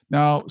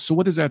 Now, so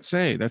what does that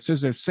say? That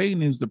says that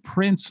Satan is the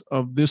prince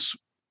of this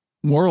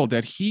world,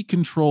 that he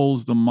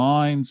controls the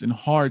minds and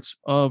hearts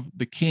of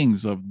the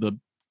kings, of the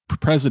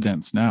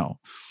presidents now.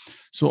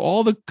 So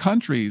all the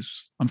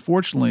countries,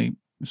 unfortunately,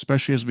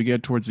 especially as we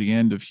get towards the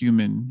end of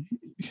human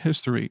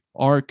history,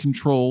 are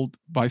controlled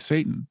by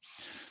Satan.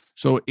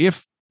 So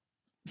if,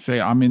 say,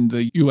 I'm in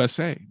the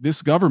USA,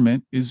 this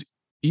government is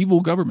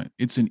evil government.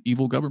 It's an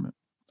evil government.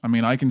 I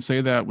mean, I can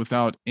say that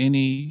without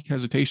any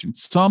hesitation.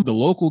 The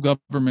local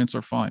governments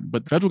are fine,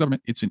 but the federal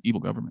government, it's an evil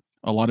government.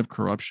 A lot of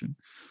corruption,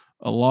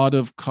 a lot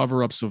of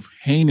cover-ups of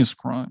heinous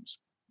crimes.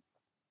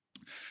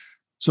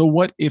 So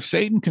what if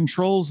Satan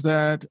controls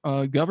that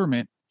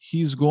government?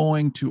 He's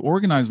going to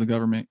organize the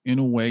government in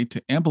a way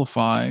to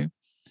amplify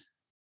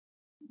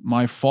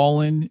my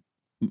fallen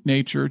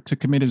nature, to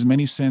commit as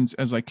many sins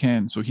as I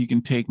can so he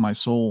can take my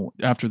soul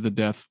after the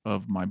death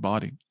of my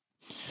body.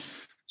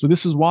 So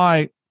this is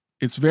why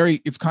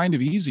it's kind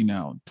of easy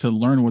now to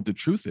learn what the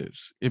truth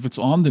is. If it's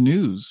on the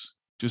news,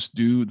 just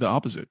do the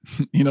opposite.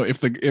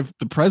 If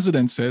the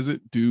president says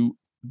it, do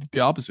the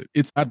opposite.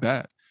 It's that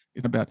bad.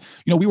 It's that bad.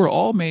 We were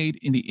all made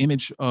in the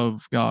image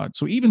of God.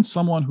 So even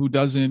someone who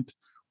doesn't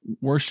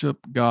worship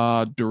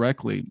God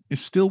directly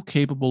is still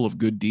capable of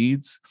good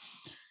deeds,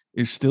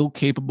 is still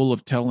capable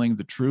of telling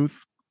the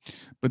truth.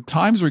 But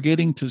times are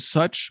getting to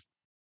such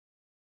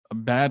a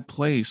bad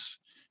place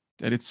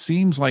that it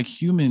seems like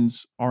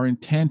humans are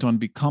intent on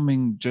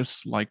becoming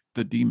just like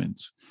the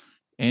demons.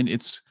 And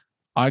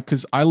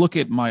because I look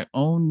at my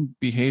own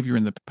behavior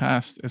in the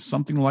past as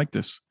something like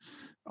this.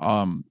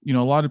 A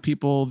lot of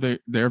people,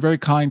 they're very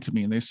kind to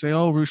me and they say,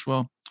 "Oh, Roosh,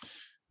 well,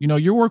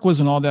 your work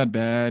wasn't all that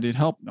bad. It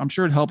helped. I'm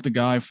sure it helped a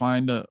guy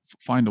find a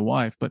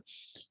wife, but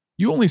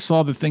you only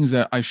saw the things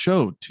that I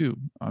showed too.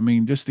 I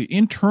mean, just the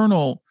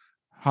internal,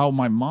 how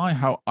my mind,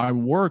 how I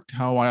worked,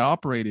 how I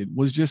operated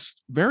was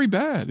just very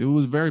bad. It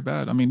was very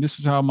bad. I mean, this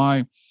is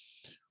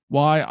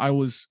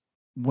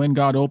when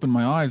God opened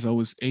my eyes, I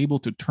was able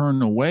to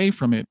turn away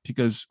from it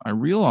because I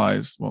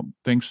realized, well,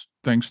 thanks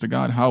to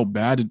God, how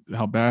bad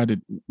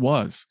it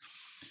was.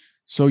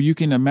 So you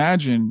can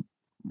imagine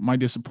my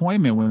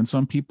disappointment when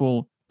some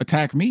people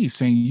attack me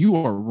saying, "You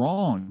are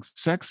wrong.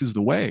 Sex is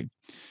the way."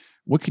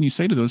 What can you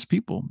say to those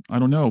people? I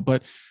don't know.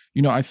 But,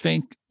 I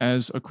think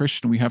as a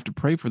Christian, we have to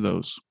pray for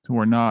those who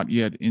are not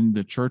yet in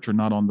the church or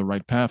not on the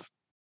right path.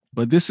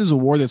 But this is a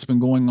war that's been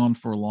going on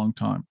for a long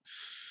time.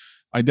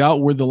 I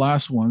doubt we're the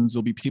last ones.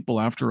 There'll be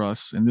people after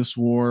us, and this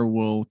war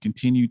will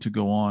continue to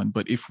go on.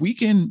 But if we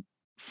can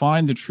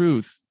find the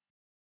truth,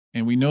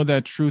 and we know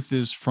that truth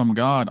is from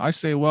God, I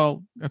say,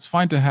 well, that's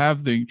fine to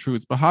have the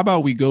truth, but how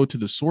about we go to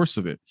the source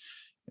of it?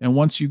 And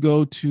once you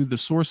go to the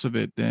source of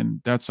it,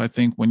 then that's, I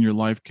think, when your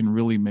life can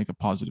really make a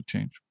positive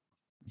change.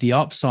 The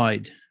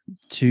upside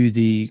to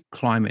the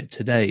climate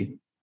today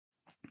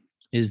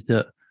is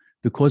that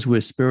because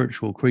we're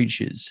spiritual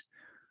creatures,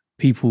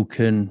 people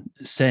can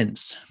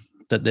sense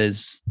that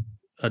there's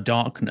a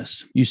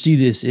darkness. You see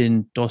this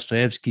in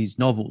Dostoevsky's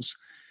novels.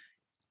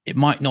 It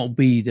might not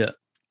be that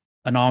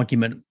an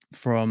argument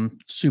from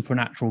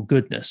supernatural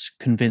goodness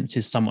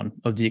convinces someone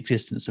of the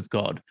existence of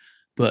God,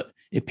 but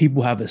if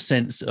people have a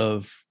sense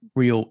of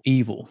real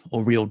evil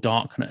or real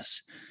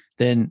darkness,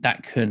 then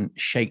that can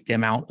shake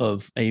them out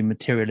of a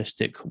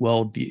materialistic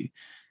worldview.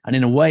 And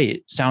in a way,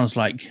 it sounds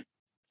like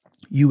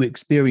you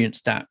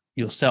experienced that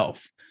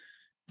yourself.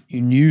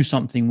 You knew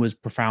something was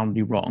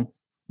profoundly wrong,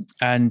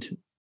 and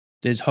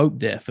there's hope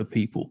there for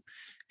people.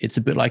 It's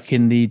a bit like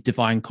in the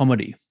Divine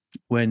Comedy,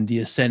 when the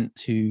ascent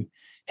to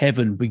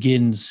heaven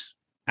begins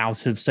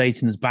out of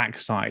Satan's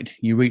backside.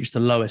 You reach the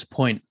lowest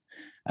point,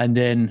 and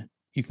then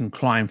you can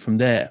climb from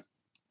there.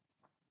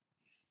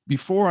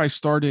 Before I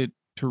started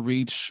to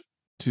reach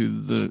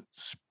to the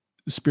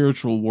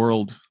spiritual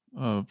world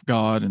of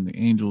God and the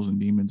angels and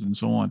demons and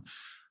so on,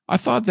 I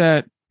thought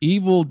that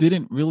evil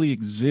didn't really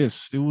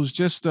exist. It was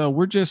just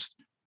we're just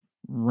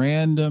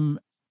random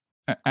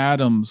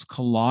atoms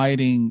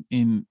colliding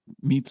in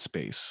meat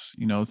space.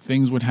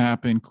 Things would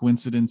happen,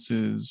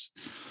 coincidences,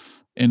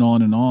 and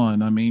on and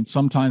on. I mean,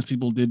 sometimes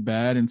people did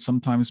bad and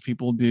sometimes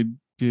people did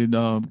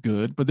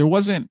good, but there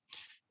wasn't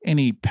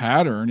any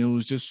pattern. It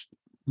was just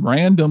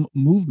random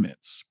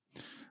movements.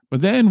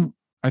 But then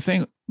I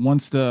think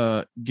once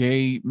the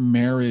gay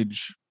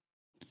marriage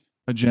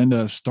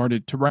agenda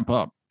started to ramp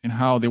up and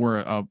how they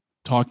were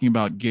talking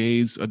about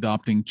gays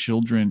adopting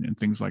children and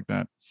things like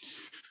that,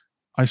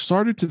 I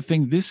started to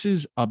think this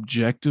is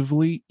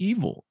objectively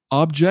evil.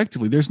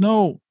 Objectively, there's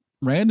no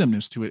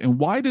randomness to it. And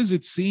why does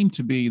it seem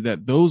to be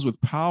that those with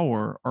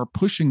power are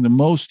pushing the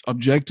most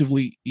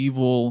objectively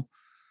evil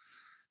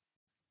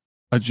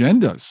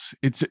agendas?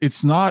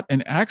 It's not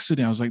an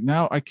accident. I was like,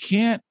 now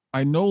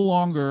I no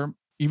longer,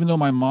 even though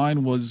my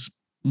mind was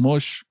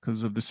mush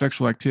because of the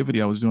sexual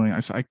activity I was doing,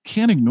 I said, I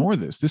can't ignore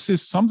this. This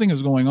is something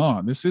is going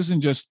on. This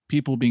isn't just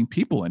people being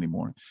people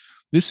anymore.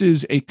 This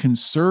is a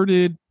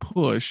concerted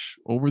push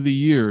over the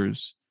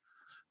years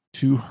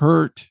to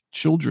hurt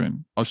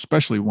children,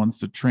 especially once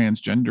the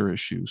transgender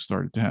issue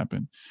started to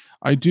happen.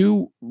 I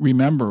do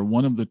remember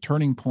one of the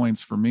turning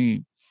points for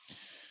me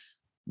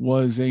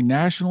was a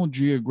National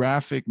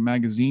Geographic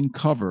magazine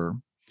cover.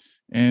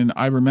 And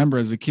I remember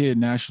as a kid,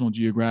 National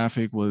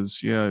Geographic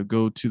was,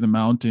 go to the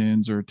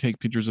mountains or take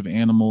pictures of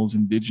animals,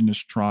 indigenous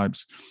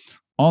tribes.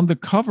 On the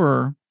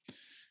cover,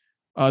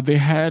 they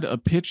had a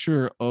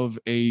picture of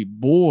a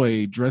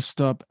boy dressed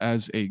up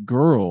as a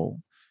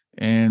girl,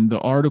 and the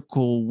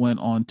article went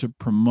on to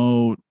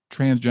promote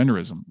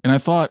transgenderism. And I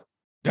thought,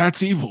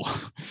 that's evil.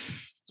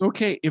 It's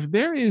okay. If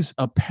there is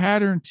a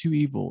pattern to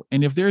evil,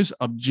 and if there's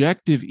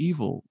objective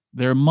evil,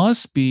 there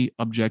must be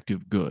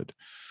objective good.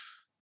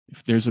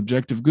 If there's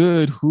objective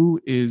good,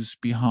 who is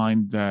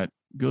behind that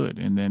good?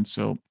 And then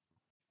so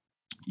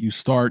you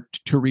start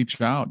to reach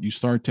out, you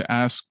start to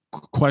ask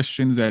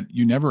questions that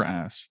you never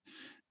asked,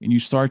 and you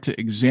start to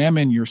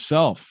examine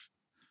yourself.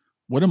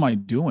 What am I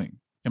doing?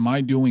 Am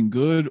I doing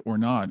good or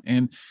not?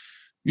 And,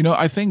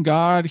 I think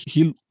God,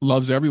 he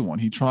loves everyone.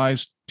 He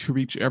tries to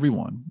reach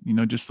everyone,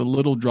 just a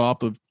little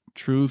drop of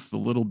truth, a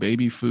little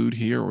baby food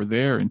here or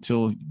there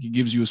until he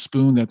gives you a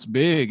spoon that's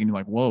big and you're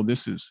like, whoa,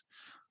 this is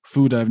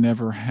food I've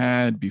never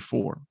had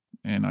before.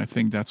 And I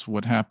think that's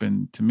what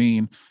happened to me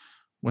and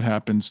what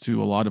happens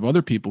to a lot of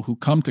other people who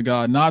come to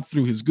God, not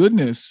through his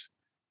goodness,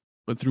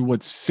 but through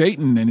what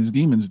Satan and his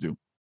demons do.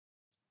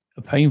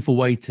 A painful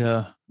way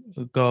to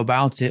go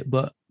about it,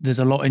 but there's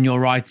a lot in your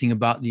writing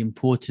about the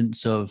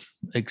importance of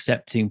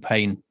accepting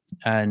pain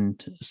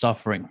and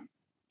suffering.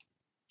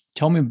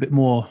 Tell me a bit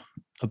more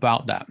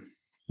about that.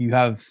 You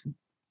have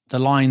the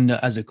line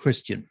that as a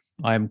Christian,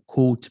 I am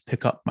called to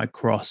pick up my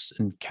cross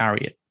and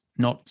carry it,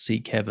 not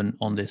seek heaven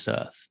on this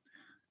earth.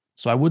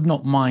 So I would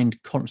not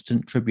mind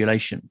constant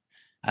tribulation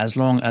as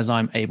long as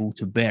I'm able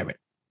to bear it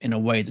in a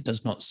way that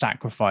does not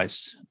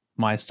sacrifice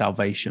my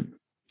salvation.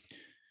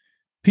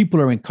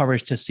 People are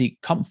encouraged to seek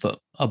comfort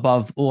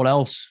above all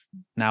else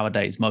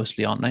nowadays,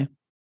 mostly, aren't they?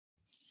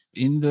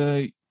 In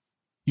the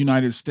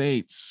United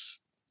States,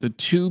 the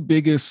two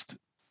biggest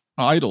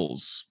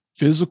idols,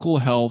 physical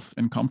health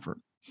and comfort.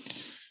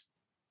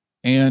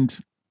 And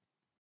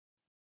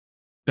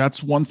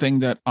that's one thing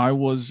that I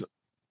was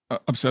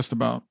obsessed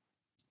about.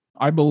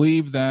 I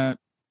believe that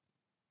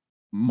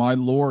my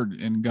Lord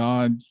and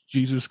God,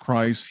 Jesus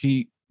Christ,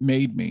 he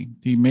made me.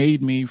 He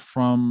made me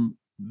from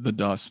the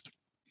dust.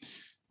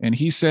 And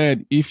he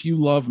said, if you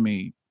love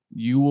me,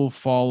 you will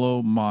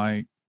follow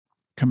my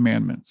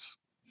commandments.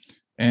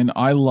 And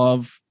I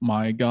love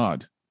my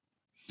God.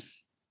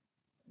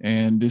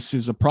 And this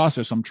is a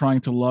process. I'm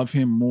trying to love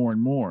him more and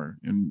more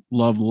and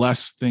love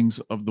less things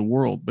of the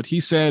world. But he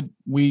said,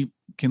 we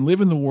can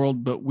live in the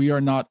world, but we are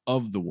not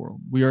of the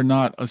world. We are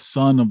not a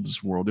son of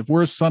this world. If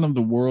we're a son of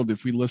the world,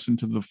 if we listen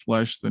to the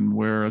flesh, then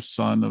we're a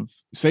son of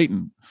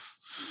Satan.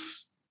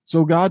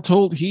 So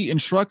he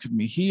instructed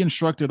me, he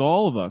instructed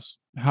all of us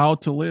how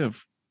to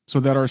live so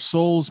that our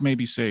souls may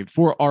be saved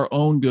for our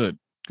own good,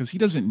 because he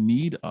doesn't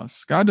need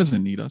us. God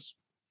doesn't need us.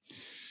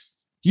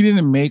 He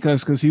didn't make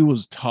us because he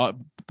was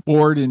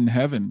bored in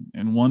heaven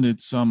and wanted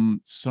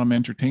some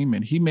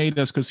entertainment. He made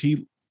us because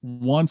he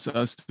wants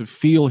us to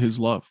feel his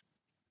love.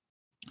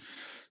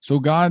 So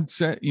God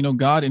said,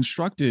 God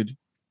instructed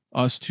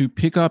us to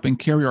pick up and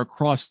carry our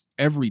cross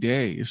every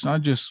day. It's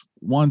not just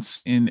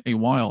once in a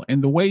while.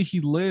 And the way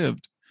he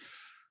lived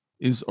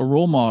is a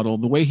role model.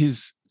 The way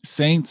his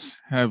saints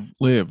have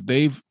lived,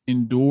 they've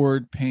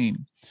endured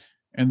pain.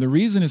 And the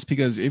reason is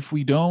because if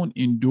we don't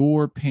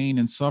endure pain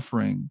and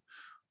suffering,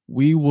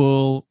 we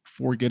will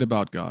forget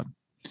about God.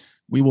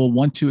 We will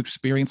want to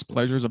experience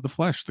pleasures of the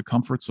flesh, the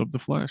comforts of the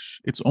flesh.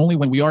 It's only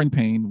when we are in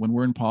pain, when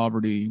we're in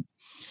poverty,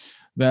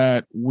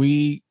 that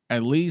we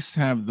at least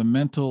have the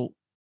mental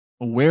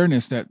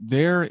awareness that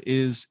there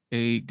is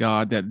a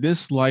God, that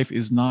this life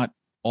is not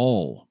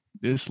all.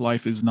 This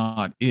life is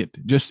not it.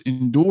 Just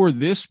endure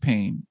this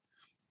pain.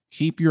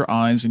 Keep your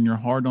eyes and your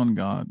heart on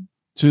God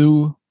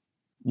to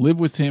live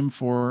with him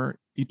for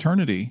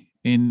eternity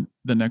in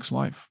the next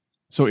life.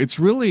 So it's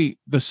really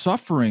the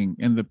suffering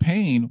and the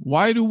pain.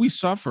 Why do we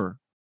suffer?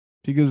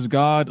 Because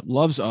God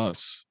loves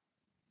us.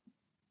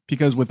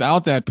 Because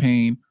without that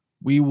pain,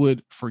 we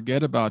would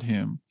forget about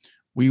him.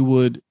 We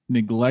would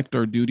neglect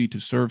our duty to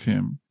serve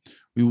him.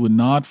 We would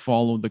not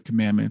follow the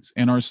commandments,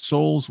 and our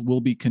souls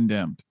will be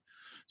condemned.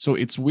 So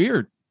it's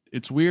weird.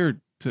 It's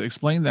weird to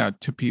explain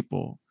that to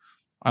people.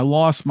 I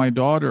lost my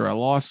daughter. I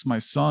lost my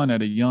son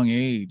at a young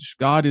age.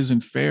 God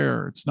isn't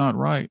fair. It's not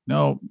right.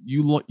 No,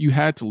 you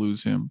had to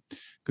lose him,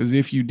 because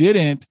if you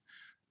didn't,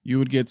 you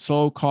would get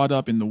so caught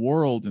up in the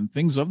world and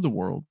things of the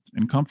world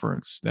and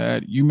comforts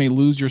that you may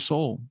lose your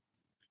soul.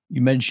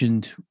 You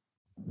mentioned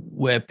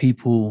where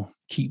people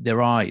keep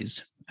their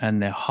eyes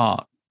and their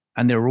heart,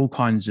 and there are all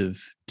kinds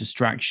of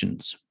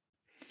distractions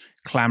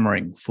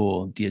clamoring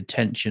for the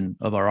attention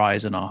of our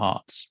eyes and our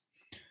hearts.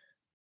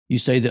 You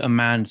say that a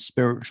man's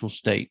spiritual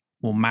state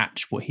will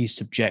match what he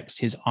subjects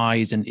his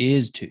eyes and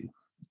ears to.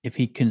 If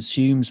he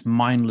consumes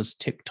mindless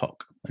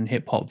TikTok and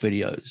hip hop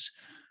videos,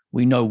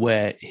 we know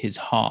where his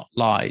heart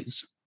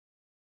lies.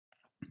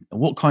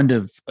 What kind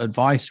of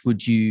advice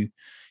would you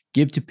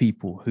give to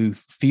people who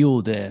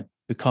feel they're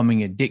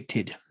becoming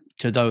addicted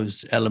to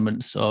those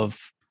elements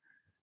of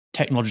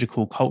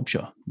technological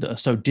culture that are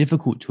so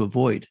difficult to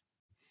avoid?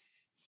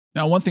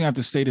 Now, one thing I have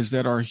to state is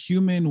that our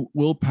human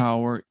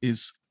willpower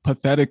is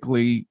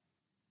pathetically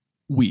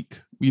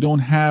weak. We don't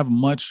have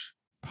much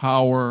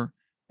power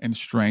and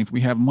strength.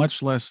 We have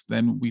much less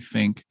than we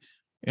think.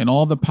 And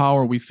all the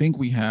power we think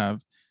we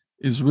have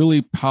is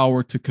really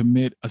power to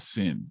commit a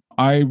sin.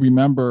 I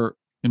remember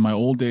in my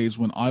old days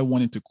when I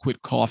wanted to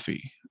quit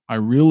coffee. I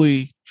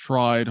really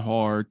tried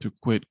hard to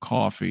quit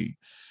coffee.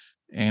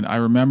 And I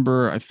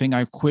remember, I think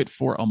I quit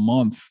for a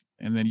month,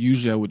 and then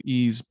usually I would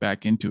ease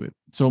back into it.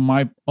 So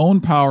my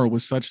own power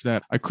was such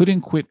that I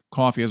couldn't quit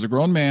coffee as a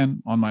grown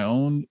man on my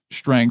own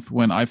strength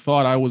when I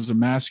thought I was a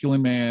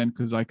masculine man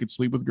because I could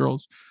sleep with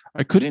girls.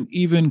 I couldn't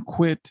even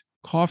quit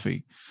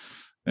coffee.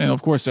 And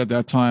of course, at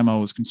that time, I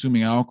was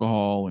consuming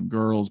alcohol and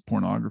girls,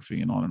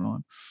 pornography, and on and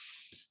on.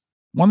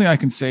 One thing I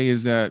can say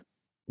is that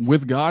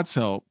with God's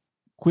help,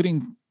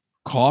 quitting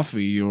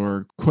coffee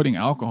or quitting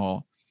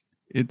alcohol,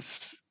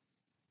 it's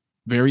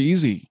very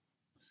easy.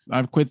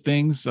 I've quit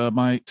things.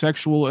 My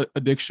sexual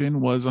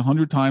addiction was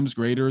 100 times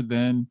greater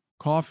than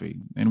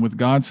coffee. And with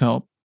God's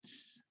help,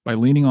 by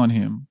leaning on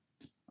him,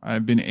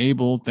 I've been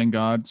able, thank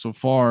God, so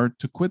far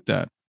to quit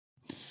that.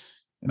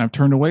 And I've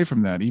turned away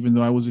from that, even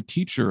though I was a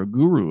teacher, a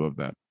guru of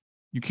that.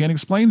 You can't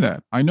explain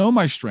that. I know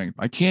my strength.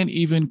 I can't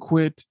even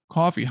quit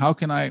coffee. How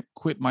can I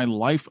quit my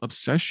life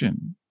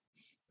obsession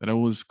that I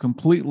was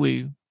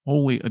completely,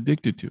 wholly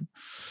addicted to?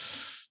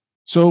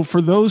 So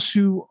for those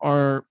who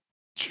are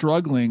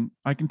struggling,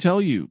 I can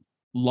tell you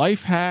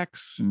life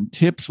hacks and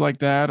tips like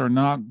that are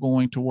not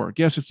going to work.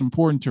 Yes, it's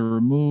important to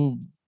remove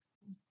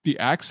the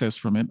access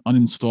from it,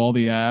 uninstall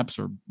the apps,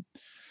 or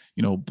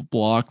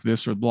block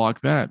this or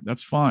block that.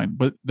 That's fine,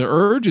 but the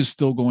urge is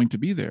still going to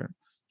be there.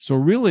 So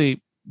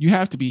really, you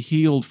have to be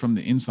healed from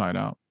the inside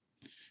out,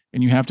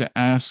 and you have to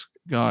ask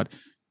God.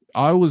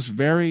 I was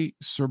very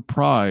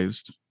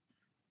surprised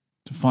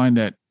to find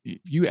that if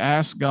you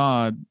ask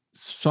God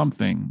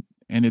something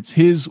and it's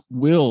his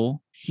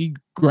will, he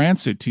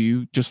grants it to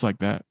you just like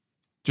that.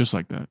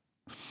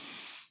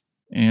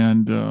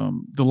 And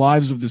the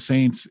lives of the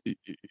saints,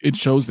 it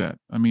shows that.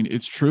 I mean,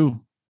 it's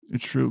true.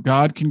 It's true.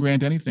 God can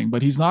grant anything,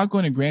 but he's not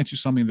going to grant you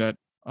something that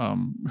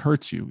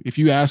hurts you. If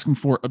you ask him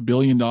for $1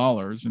 billion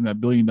and that $1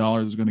 billion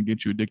is going to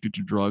get you addicted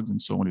to drugs and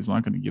so on, he's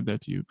not going to give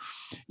that to you.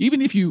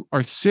 Even if you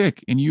are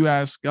sick and you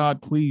ask God,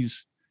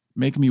 please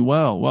make me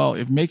well. Well,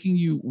 if making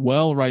you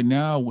well right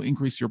now will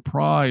increase your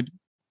pride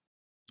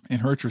and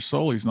hurt your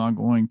soul, he's not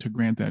going to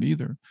grant that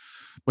either.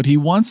 But he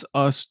wants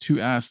us to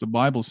ask. The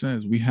Bible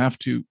says we have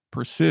to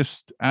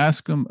persist,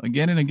 ask him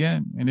again and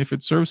again. And if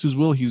it serves his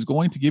will, he's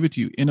going to give it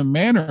to you in a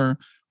manner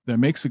that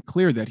makes it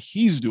clear that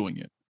he's doing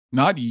it.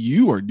 Not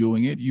you are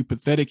doing it, you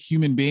pathetic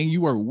human being.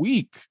 You are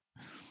weak,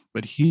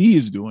 but he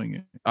is doing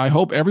it. I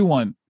hope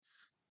everyone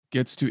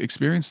gets to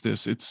experience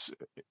this. It's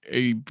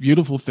a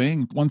beautiful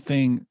thing. One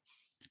thing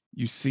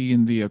you see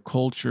in the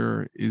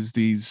culture is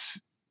these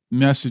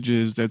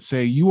messages that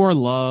say you are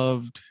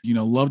loved,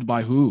 loved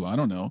by who? I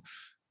don't know.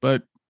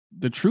 But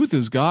the truth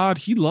is, God,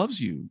 he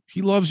loves you.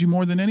 He loves you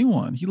more than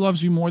anyone. He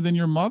loves you more than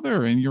your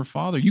mother and your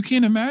father. You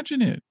can't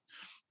imagine it.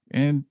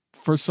 And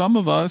for some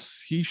of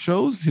us, he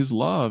shows his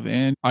love.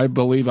 And I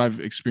believe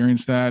I've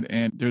experienced that.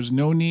 And there's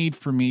no need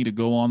for me to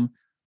go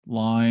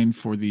online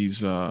for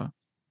these,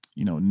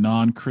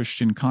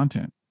 non-Christian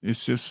content.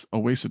 It's just a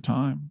waste of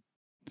time.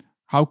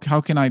 How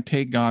can I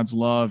take God's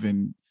love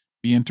and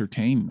be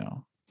entertained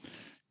now?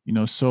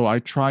 So I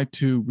try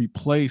to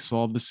replace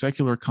all the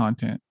secular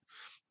content.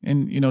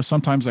 And,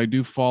 sometimes I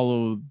do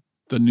follow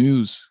the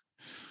news,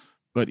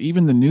 But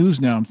even the news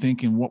now, I'm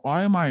thinking, well,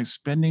 why am I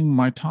spending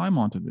my time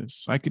onto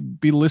this? I could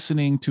be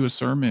listening to a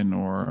sermon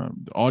or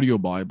the audio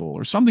Bible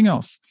or something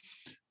else.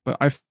 But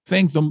I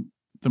think the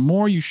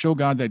more you show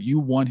God that you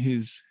want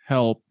his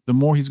help, the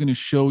more he's going to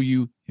show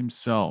you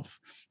himself.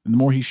 And the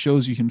more he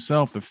shows you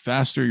himself, the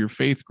faster your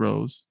faith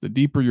grows, the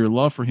deeper your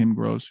love for him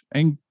grows.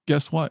 And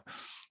guess what?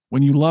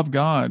 When you love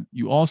God,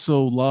 you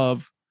also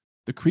love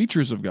the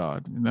creatures of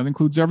God. And that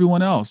includes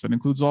everyone else. That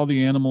includes all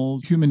the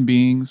animals, human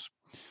beings.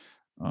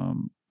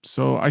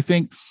 So I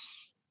think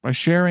by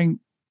sharing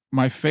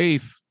my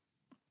faith,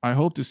 I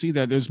hope to see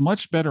that there's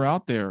much better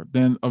out there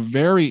than a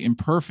very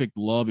imperfect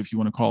love, if you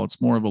want to call it.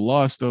 It's more of a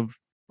lust of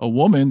a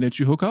woman that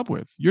you hook up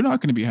with. You're not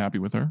going to be happy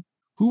with her.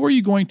 Who are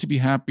you going to be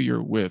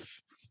happier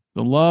with?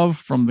 The love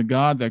from the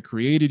God that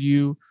created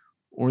you,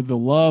 or the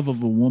love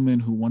of a woman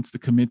who wants to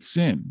commit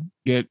sin?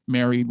 Get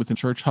married with a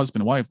church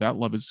husband and wife. That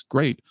love is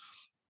great.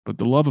 But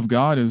the love of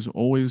God is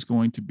always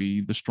going to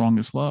be the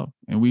strongest love.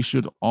 And we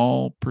should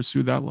all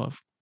pursue that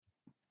love.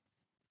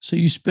 So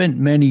you spent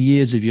many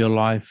years of your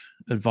life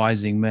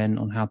advising men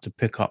on how to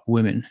pick up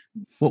women.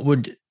 What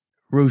would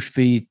Roosh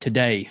V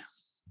today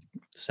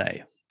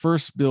say?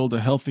 First, build a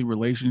healthy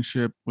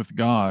relationship with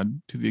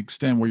God to the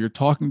extent where you're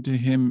talking to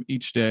him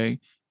each day,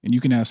 and you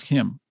can ask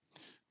him,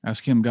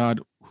 God,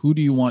 who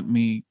do you want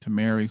me to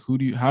marry?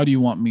 How do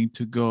you want me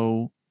to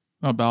go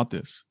about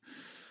this?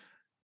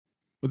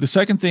 But the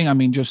second thing, I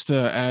mean, just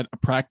to add a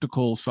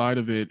practical side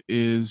of it,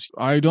 is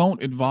I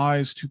don't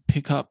advise to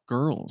pick up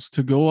girls,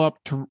 to go up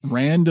to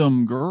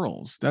random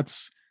girls.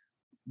 That's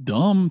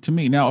dumb to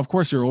me. Now, of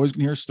course, you're always going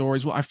to hear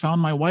stories. Well, I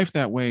found my wife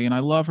that way and I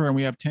love her and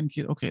we have 10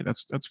 kids. Okay,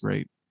 that's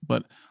great.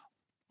 But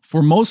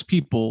for most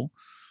people,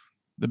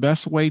 the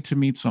best way to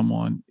meet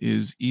someone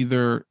is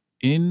either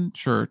in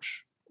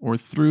church or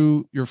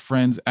through your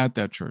friends at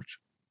that church.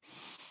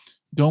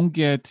 Don't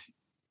get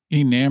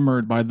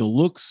enamored by the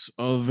looks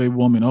of a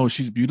woman. Oh,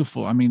 she's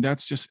beautiful. I mean,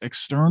 that's just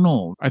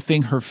external. I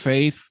think her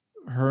faith,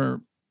 her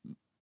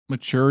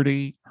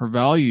maturity, her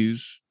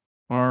values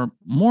are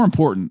more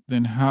important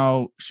than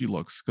how she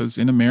looks. Because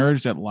in a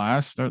marriage that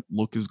lasts, that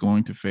look is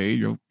going to fade.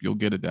 You'll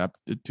get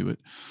adapted to it.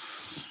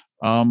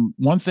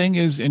 One thing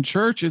is in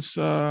church, it's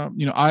I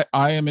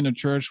am in a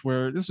church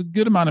where there's a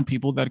good amount of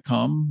people that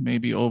come,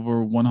 maybe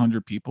over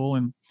 100 people,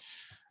 and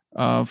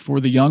for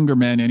the younger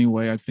men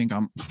anyway, I think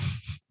I'm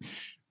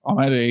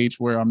at an age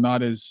where I'm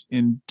not as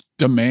in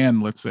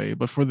demand, let's say.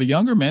 But for the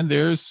younger men,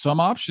 there's some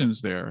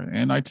options there.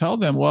 And I tell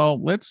them,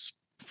 well, let's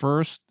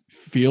first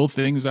feel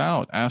things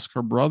out. Ask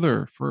her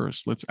brother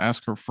first. Let's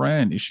ask her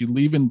friend. Is she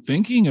even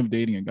thinking of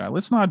dating a guy?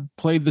 Let's not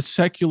play the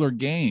secular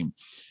game,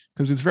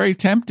 because it's very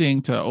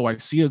tempting to, I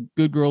see a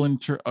good girl in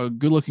church, a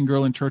good-looking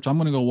girl in church. I'm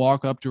going to go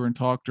walk up to her and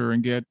talk to her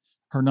and get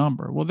her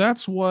number. Well,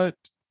 that's what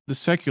the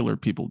secular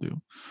people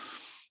do.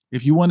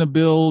 If you want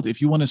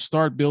to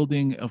start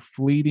building a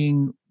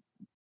fleeting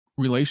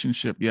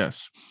relationship,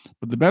 yes,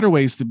 but the better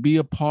way is to be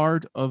a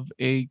part of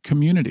a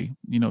community.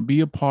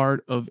 Be a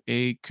part of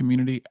a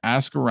community.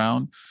 Ask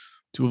around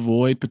to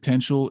avoid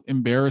potential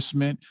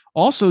embarrassment,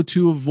 also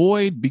to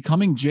avoid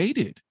becoming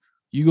jaded.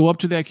 You go up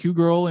to that cute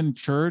girl in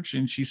church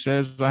and she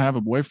says, I have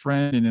a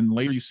boyfriend, and then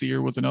later you see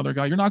her with another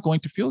guy. You're not going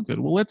to feel good.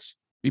 Well, let's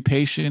be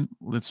patient.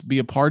 Let's be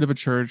a part of a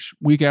church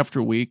week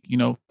after week.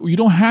 You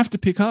don't have to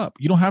pick up.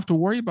 You don't have to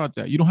worry about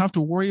that. You don't have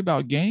to worry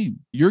about game.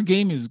 Your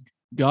game is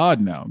God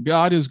now.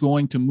 God is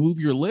going to move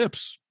your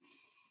lips.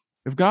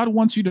 If God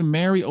wants you to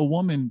marry a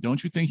woman,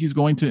 don't you think he's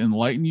going to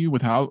enlighten you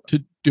with how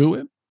to do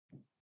it?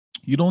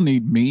 You don't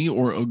need me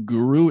or a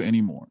guru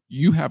anymore.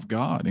 You have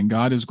God, and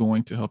God is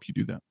going to help you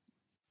do that.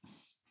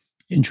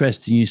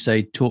 Interesting. You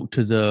say, talk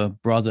to the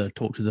brother,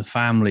 talk to the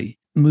family,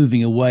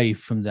 moving away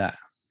from that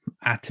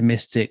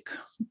atomistic,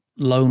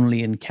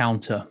 lonely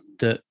encounter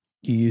that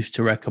you used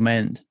to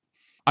recommend.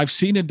 I've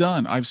seen it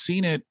done. I've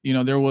seen it.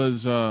 There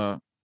was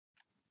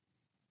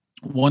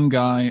one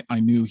guy I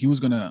knew. He was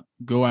going to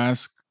go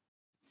ask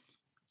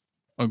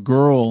a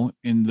girl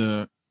in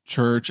the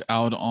church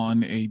out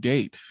on a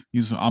date.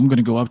 I'm going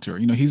to go up to her.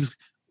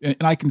 And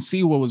I can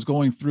see what was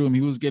going through him.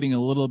 He was getting a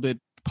little bit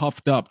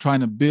puffed up, trying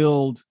to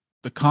build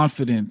the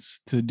confidence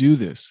to do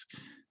this.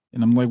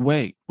 And I'm like,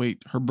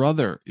 wait, her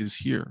brother is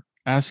here.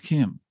 Ask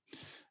him.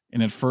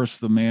 And at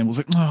first the man was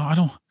like, no, I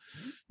don't,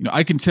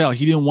 I can tell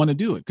he didn't want to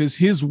do it because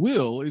his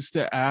will is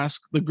to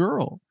ask the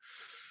girl.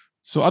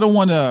 So I don't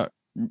want to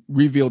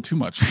reveal too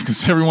much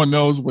because everyone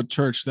knows what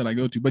church that I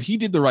go to, but he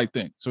did the right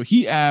thing. So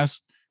he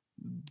asked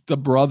the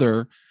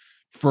brother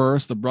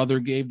first. The brother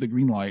gave the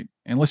green light,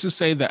 and let's just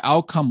say the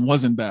outcome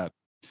wasn't bad.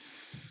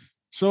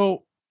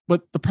 So,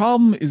 but the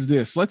problem is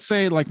this. Let's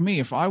say, like me,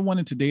 if I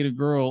wanted to date a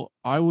girl,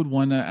 I would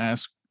want to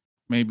ask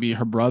maybe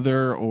her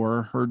brother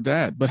or her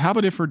dad. But how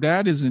about if her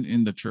dad isn't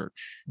in the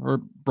church? Her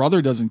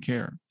brother doesn't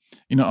care.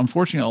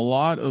 Unfortunately, a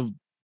lot of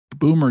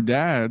boomer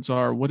dads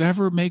are,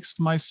 whatever makes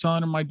my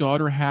son or my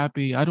daughter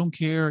happy, I don't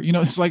care.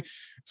 It's like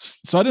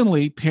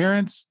suddenly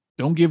parents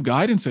don't give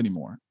guidance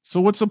anymore.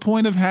 So what's the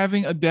point of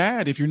having a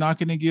dad if you're not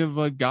going to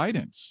give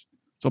guidance?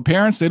 So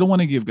parents, they don't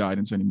want to give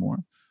guidance anymore.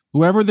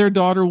 Whoever their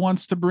daughter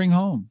wants to bring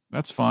home,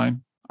 that's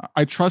fine.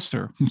 I trust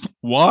her.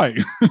 Why?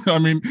 I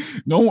mean,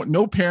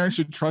 no parent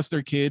should trust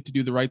their kid to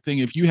do the right thing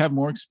if you have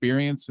more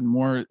experience and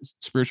more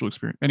spiritual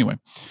experience. Anyway,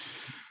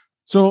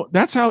 so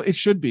that's how it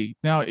should be.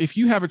 Now, if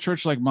you have a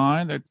church like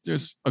mine, that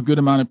there's a good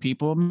amount of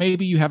people,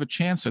 maybe you have a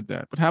chance at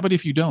that. But how about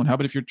if you don't? How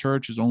about if your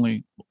church is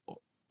only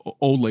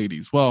old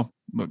ladies? Well,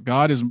 look,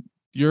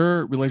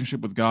 your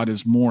relationship with God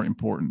is more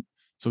important.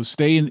 So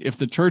stay in. If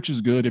the church is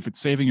good, if it's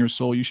saving your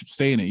soul, you should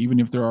stay in it, even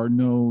if there are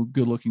no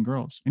good-looking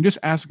girls. And just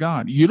ask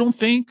God. You don't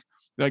think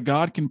that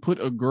God can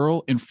put a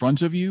girl in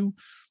front of you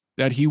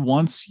that he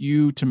wants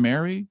you to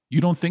marry?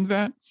 You don't think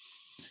that?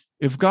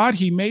 If God,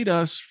 he made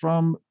us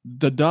from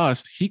the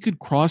dust, he could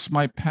cross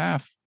my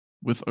path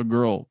with a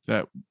girl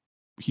that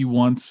he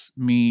wants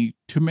me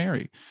to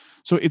marry.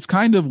 So it's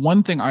kind of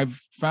one thing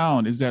I've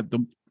found is that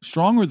the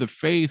stronger the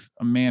faith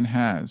a man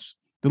has,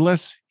 the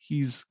less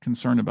he's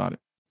concerned about it.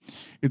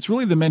 It's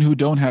really the men who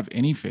don't have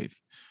any faith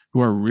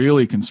who are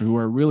really concerned, who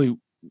are really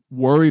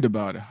worried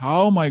about it.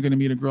 How am I going to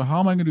meet a girl? How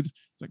am I going to do this?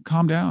 It's like,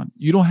 calm down.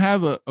 You don't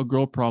have a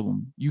girl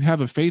problem. You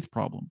have a faith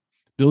problem.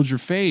 Build your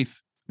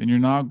faith. Then you're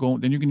not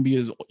going, then you can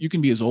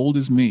be as old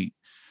as me,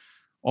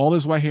 all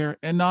this white hair,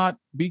 and not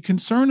be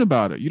concerned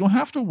about it. You don't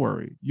have to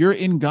worry. You're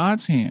in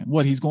God's hand.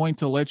 What, he's going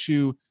to let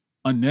you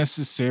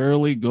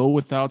unnecessarily go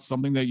without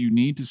something that you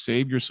need to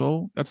save your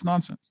soul? That's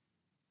nonsense.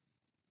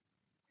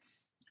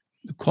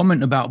 The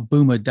comment about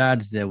boomer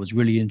dads there was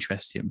really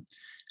interesting,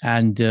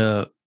 and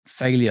the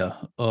failure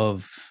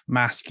of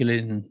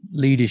masculine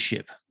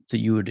leadership that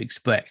you would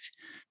expect,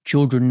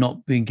 children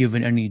not being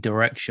given any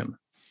direction.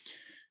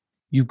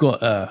 You've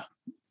got a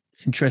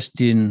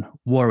interesting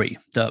worry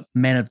that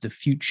men of the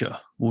future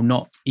will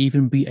not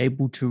even be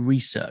able to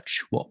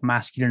research what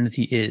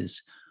masculinity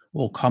is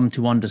or come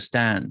to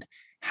understand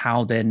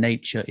how their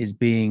nature is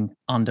being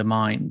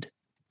undermined.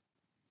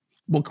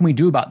 What can we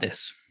do about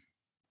this?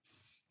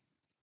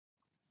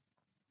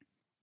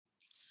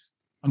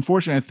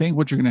 Unfortunately, I think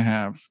what you're going to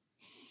have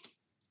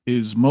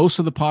is most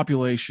of the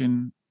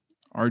population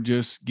are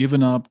just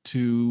given up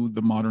to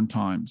the modern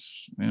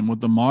times. And what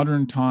the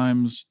modern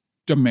times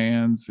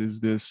demands is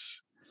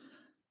this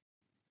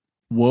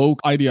woke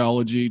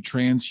ideology,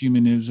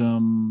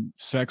 transhumanism,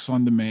 sex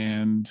on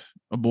demand,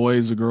 a boy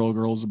is a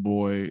girl is a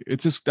boy.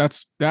 It's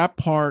just that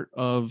part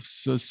of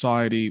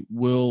society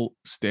will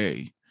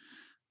stay.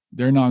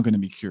 They're not going to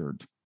be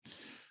cured.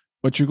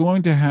 But you're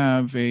going to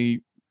have a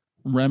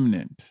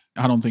remnant.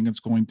 I don't think it's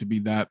going to be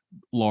that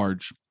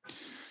large.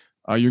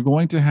 You're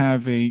going to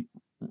have a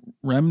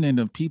remnant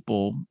of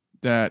people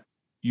that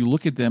you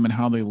look at them and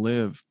how they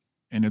live,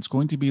 and it's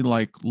going to be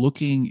like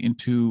looking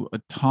into a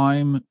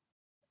time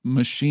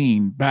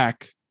machine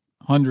back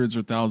hundreds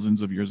or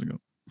thousands of years ago.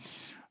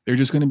 They're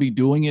just going to be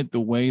doing it the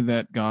way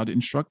that God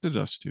instructed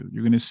us to.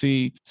 You're going to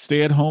see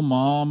stay-at-home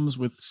moms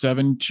with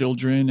 7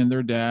 children and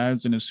their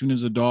dads, and as soon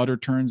as a daughter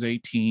turns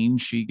 18,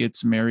 she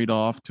gets married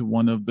off to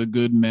one of the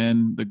good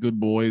men, the good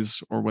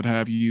boys, or what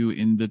have you,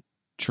 in the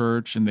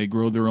church, and they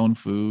grow their own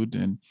food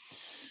and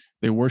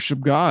they worship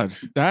God.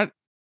 That,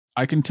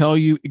 I can tell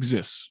you,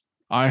 exists.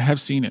 I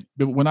have seen it.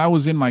 But when I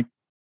was in my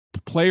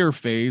player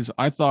phase,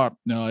 I thought,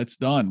 no, it's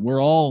done.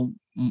 We're all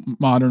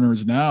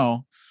moderners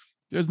now.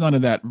 There's none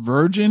of that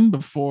virgin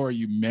before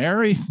you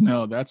marry.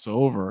 No, that's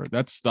over.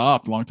 That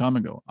stopped a long time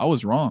ago. I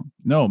was wrong.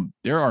 No,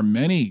 there are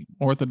many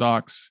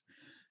Orthodox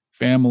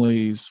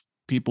families,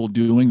 people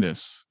doing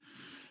this.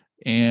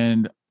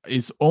 And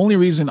it's only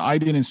reason I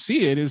didn't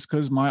see it is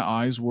because my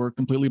eyes were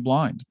completely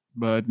blind.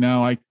 But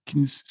now I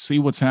can see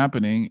what's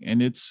happening,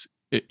 and it's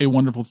a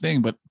wonderful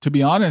thing. But to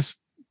be honest,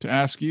 to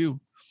ask you,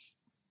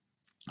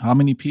 how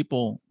many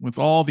people, with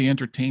all the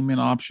entertainment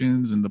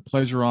options and the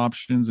pleasure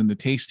options and the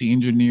tasty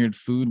engineered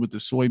food with the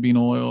soybean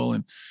oil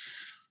and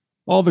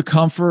all the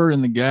comfort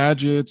and the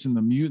gadgets and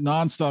the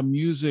nonstop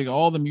music,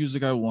 all the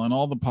music I want,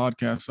 all the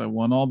podcasts I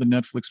want, all the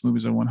Netflix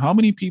movies I want, how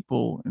many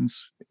people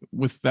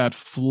with that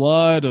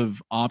flood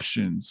of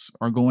options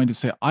are going to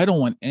say, I don't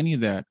want any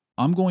of that.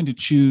 I'm going to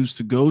choose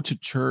to go to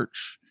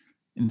church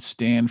and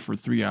stand for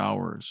 3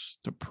 hours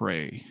to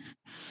pray.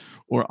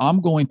 Or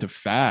I'm going to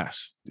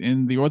fast.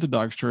 In the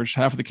Orthodox Church,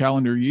 half of the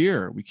calendar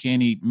year, we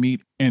can't eat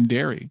meat and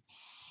dairy.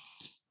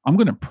 I'm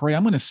going to pray.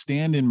 I'm going to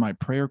stand in my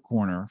prayer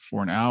corner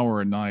for an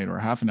hour a night or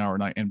half an hour a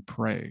night and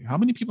pray. How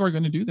many people are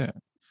going to do that?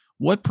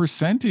 What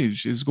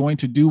percentage is going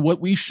to do what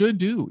we should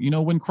do? You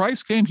know, when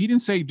Christ came, he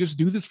didn't say just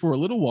do this for a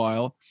little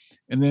while,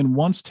 and then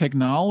once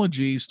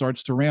technology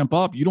starts to ramp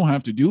up, you don't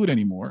have to do it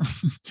anymore.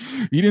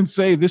 He didn't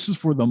say this is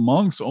for the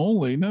monks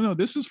only. No,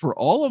 this is for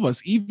all of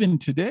us, even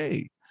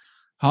today.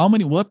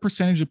 What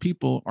percentage of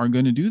people are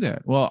going to do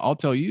that? Well, I'll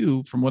tell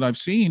you from what I've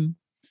seen,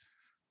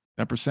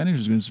 that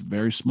percentage is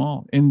very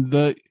small.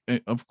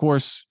 Of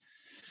course,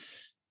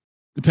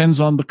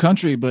 depends on the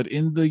country, but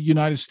in the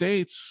United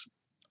States,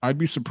 I'd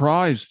be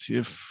surprised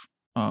if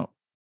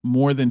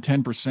more than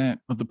 10%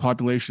 of the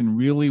population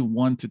really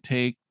want to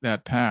take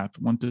that path,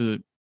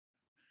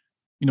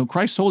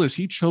 Christ told us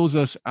he chose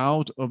us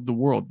out of the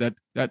world,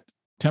 that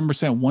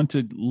 10% want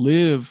to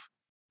live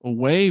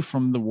away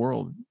from the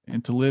world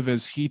and to live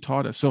as he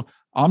taught us. So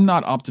I'm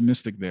not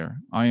optimistic there.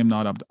 I am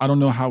not. I don't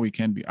know how we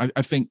can be.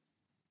 I think,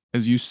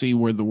 as you see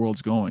where the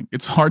world's going,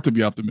 it's hard to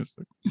be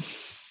optimistic.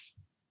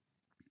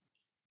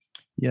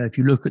 Yeah, if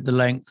you look at the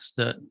lengths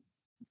that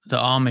the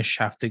Amish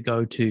have to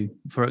go to,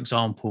 for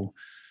example,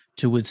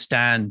 to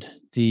withstand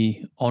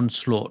the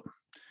onslaught,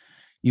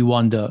 you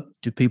wonder,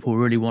 do people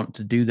really want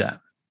to do that?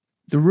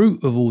 The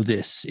root of all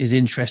this is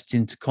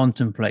interesting to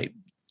contemplate.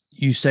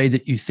 You say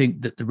that you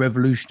think that the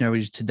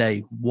revolutionaries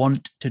today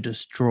want to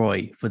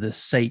destroy for the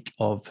sake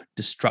of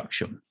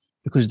destruction,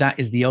 because that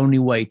is the only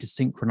way to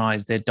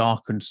synchronize their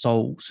darkened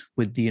souls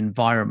with the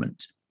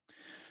environment.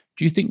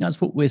 Do you think that's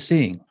what we're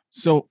seeing?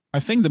 So I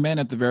think the men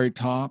at the very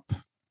top,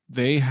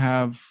 they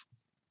have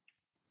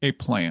a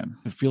plan,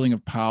 a feeling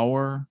of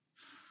power,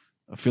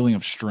 a feeling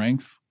of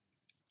strength,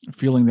 a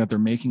feeling that they're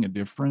making a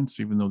difference,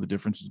 even though the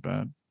difference is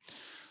bad.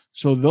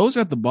 So those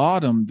at the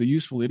bottom, the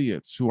useful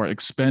idiots who are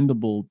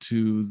expendable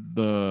to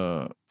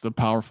the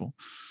powerful,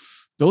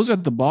 those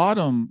at the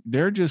bottom,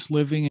 they're just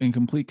living in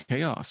complete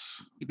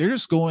chaos. They're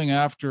just going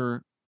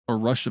after a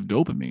rush of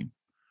dopamine.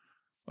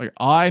 Like,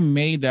 I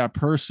made that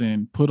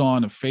person put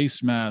on a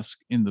face mask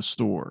in the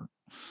store.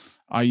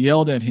 I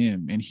yelled at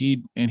him and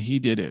he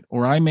did it.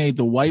 Or I made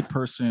the white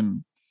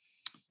person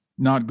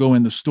not go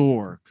in the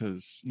store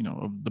because,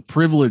 of the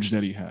privilege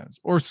that he has,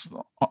 or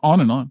on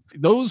and on.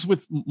 Those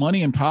with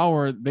money and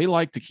power, they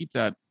like to keep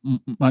that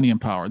money and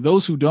power.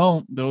 Those who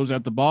don't, those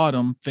at the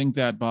bottom, think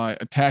that by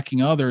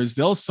attacking others,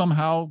 they'll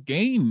somehow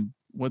gain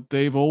what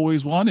they've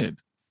always wanted.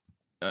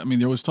 I mean,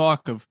 there was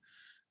talk of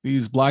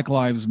these Black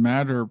Lives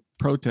Matter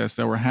protests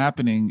that were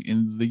happening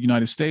in the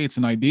United States,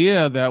 an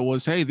idea that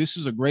was, hey, this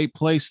is a great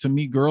place to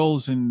meet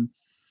girls and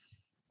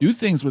do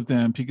things with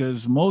them,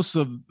 because most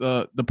of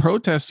the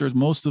protesters,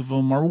 most of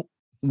them are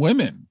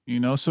women,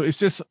 so it's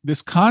just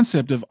this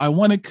concept of, I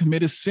want to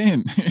commit a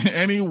sin in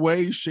any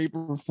way, shape,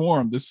 or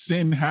form. The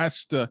sin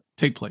has to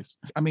take place.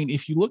 I mean,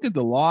 if you look at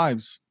the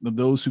lives of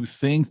those who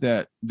think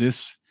that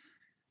this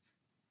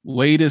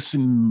latest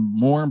and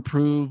more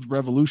improved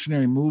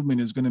revolutionary movement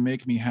is going to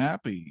make me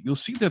happy, you'll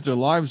see that their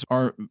lives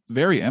are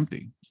very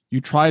empty. You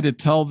try to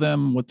tell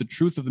them what the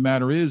truth of the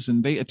matter is,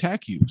 and they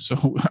attack you.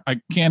 So I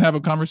can't have a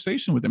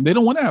conversation with them. They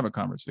don't want to have a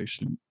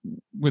conversation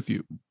with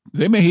you.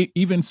 They may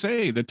even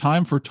say the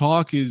time for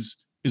talk is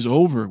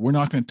over. We're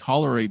not going to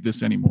tolerate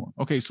this anymore.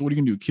 Okay, so what are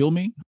you going to do? Kill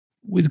me?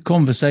 With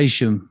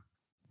conversation,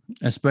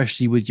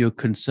 especially with your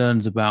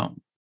concerns about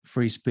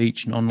free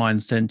speech and online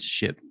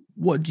censorship,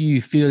 what do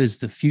you feel is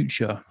the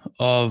future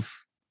of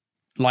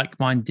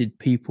like-minded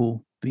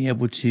people being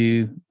able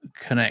to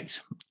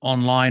connect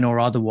online or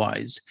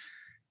otherwise?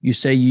 You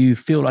say you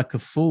feel like a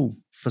fool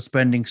for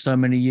spending so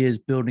many years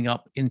building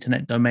up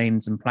internet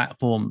domains and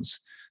platforms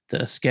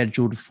that are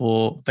scheduled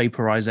for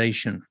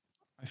vaporization.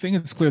 I think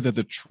it's clear that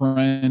the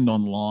trend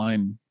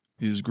online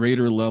is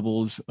greater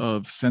levels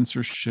of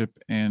censorship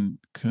and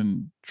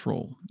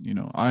control.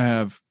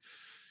 I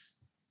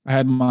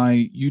had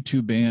my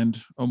YouTube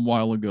banned a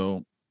while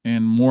ago,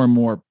 and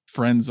more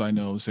friends I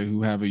know say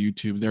who have a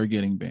YouTube, they're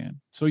getting banned.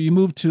 So you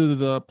move to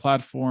the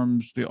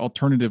platforms, the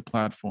alternative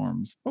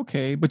platforms.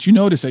 Okay, but you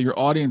notice that your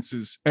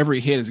audience's every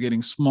hit is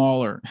getting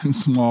smaller and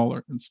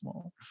smaller and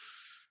smaller.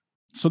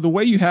 So the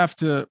way you have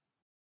to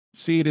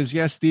see it is,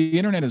 yes, the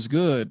internet is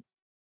good,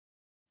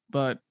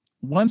 but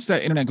once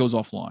that internet goes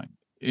offline,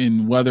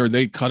 in whether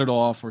they cut it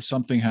off or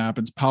something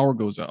happens, power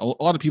goes out. A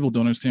lot of people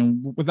don't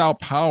understand, without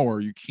power,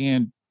 you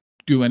can't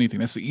do anything.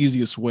 That's the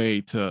easiest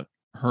way to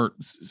hurt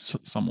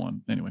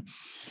someone. Anyway,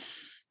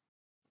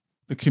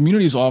 the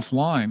communities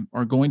offline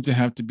are going to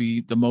have to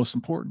be the most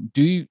important.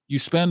 Do you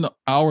spend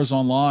hours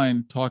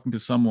online talking to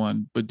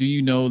someone, but do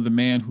you know the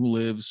man who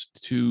lives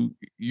to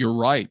your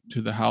right,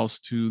 to the house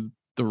to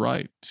the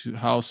right, to the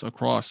house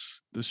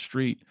across the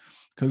street?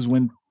 Because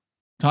when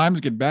times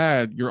get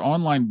bad, your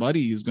online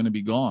buddy is going to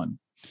be gone,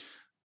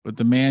 but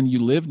the man you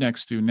live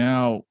next to,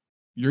 now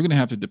you're going to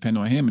have to depend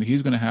on him, and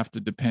he's going to have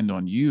to depend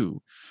on you.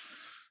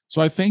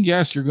 So I think,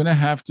 yes, you're going to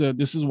have to.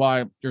 This is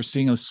why you're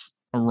seeing a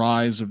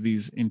rise of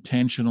these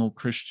intentional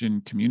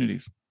Christian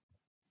communities.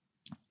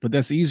 But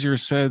that's easier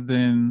said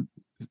than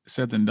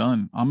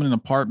done. I'm in an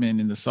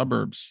apartment in the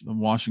suburbs of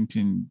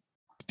Washington,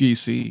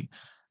 D.C.,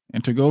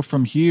 and to go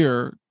from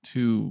here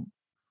to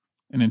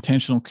an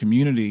intentional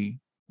community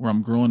where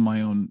I'm growing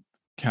my own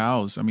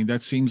cows, I mean,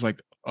 that seems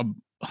like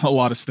a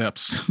lot of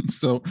steps.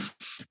 So,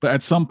 but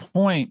at some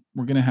point,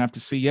 we're going to have to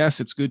say,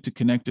 yes, it's good to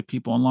connect to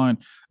people online,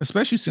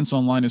 especially since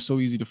online is so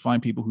easy to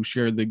find people who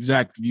share the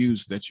exact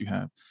views that you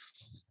have.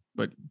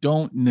 But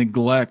don't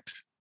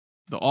neglect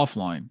the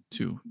offline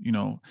too.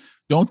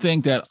 Don't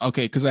think that,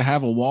 okay, because I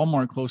have a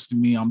Walmart close to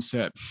me, I'm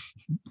set.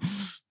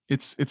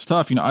 It's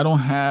tough.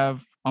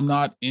 I'm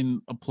not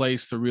in a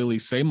place to really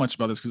say much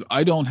about this because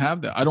I don't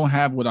have that. I don't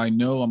have what I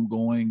know I'm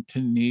going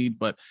to need.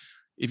 But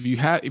if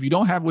you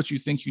don't have what you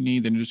think you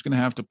need, then you're just going to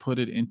have to put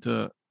it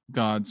into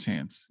God's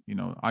hands.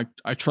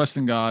 I trust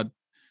in God.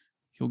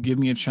 He'll give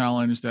me a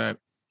challenge that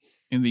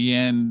in the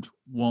end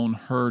won't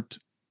hurt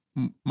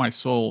my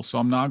soul. So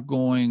I'm not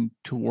going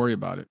to worry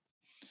about it.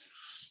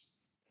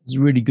 It's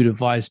really good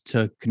advice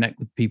to connect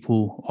with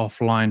people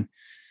offline.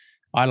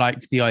 I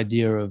like the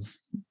idea of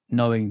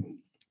knowing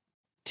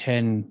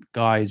 10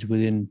 guys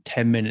within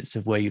 10 minutes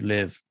of where you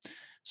live.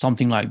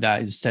 Something like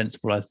that is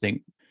sensible, I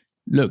think.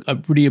 Look, I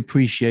really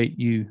appreciate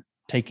you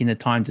taking the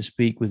time to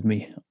speak with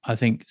me. I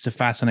think it's a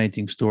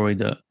fascinating story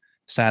that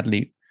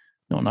sadly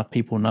not enough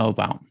people know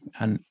about,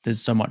 and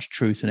there's so much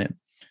truth in it.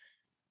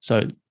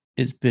 So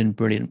it's been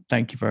brilliant.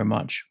 Thank you very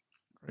much.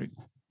 Great.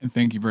 And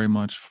thank you very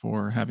much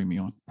for having me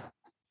on.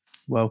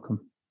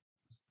 Welcome.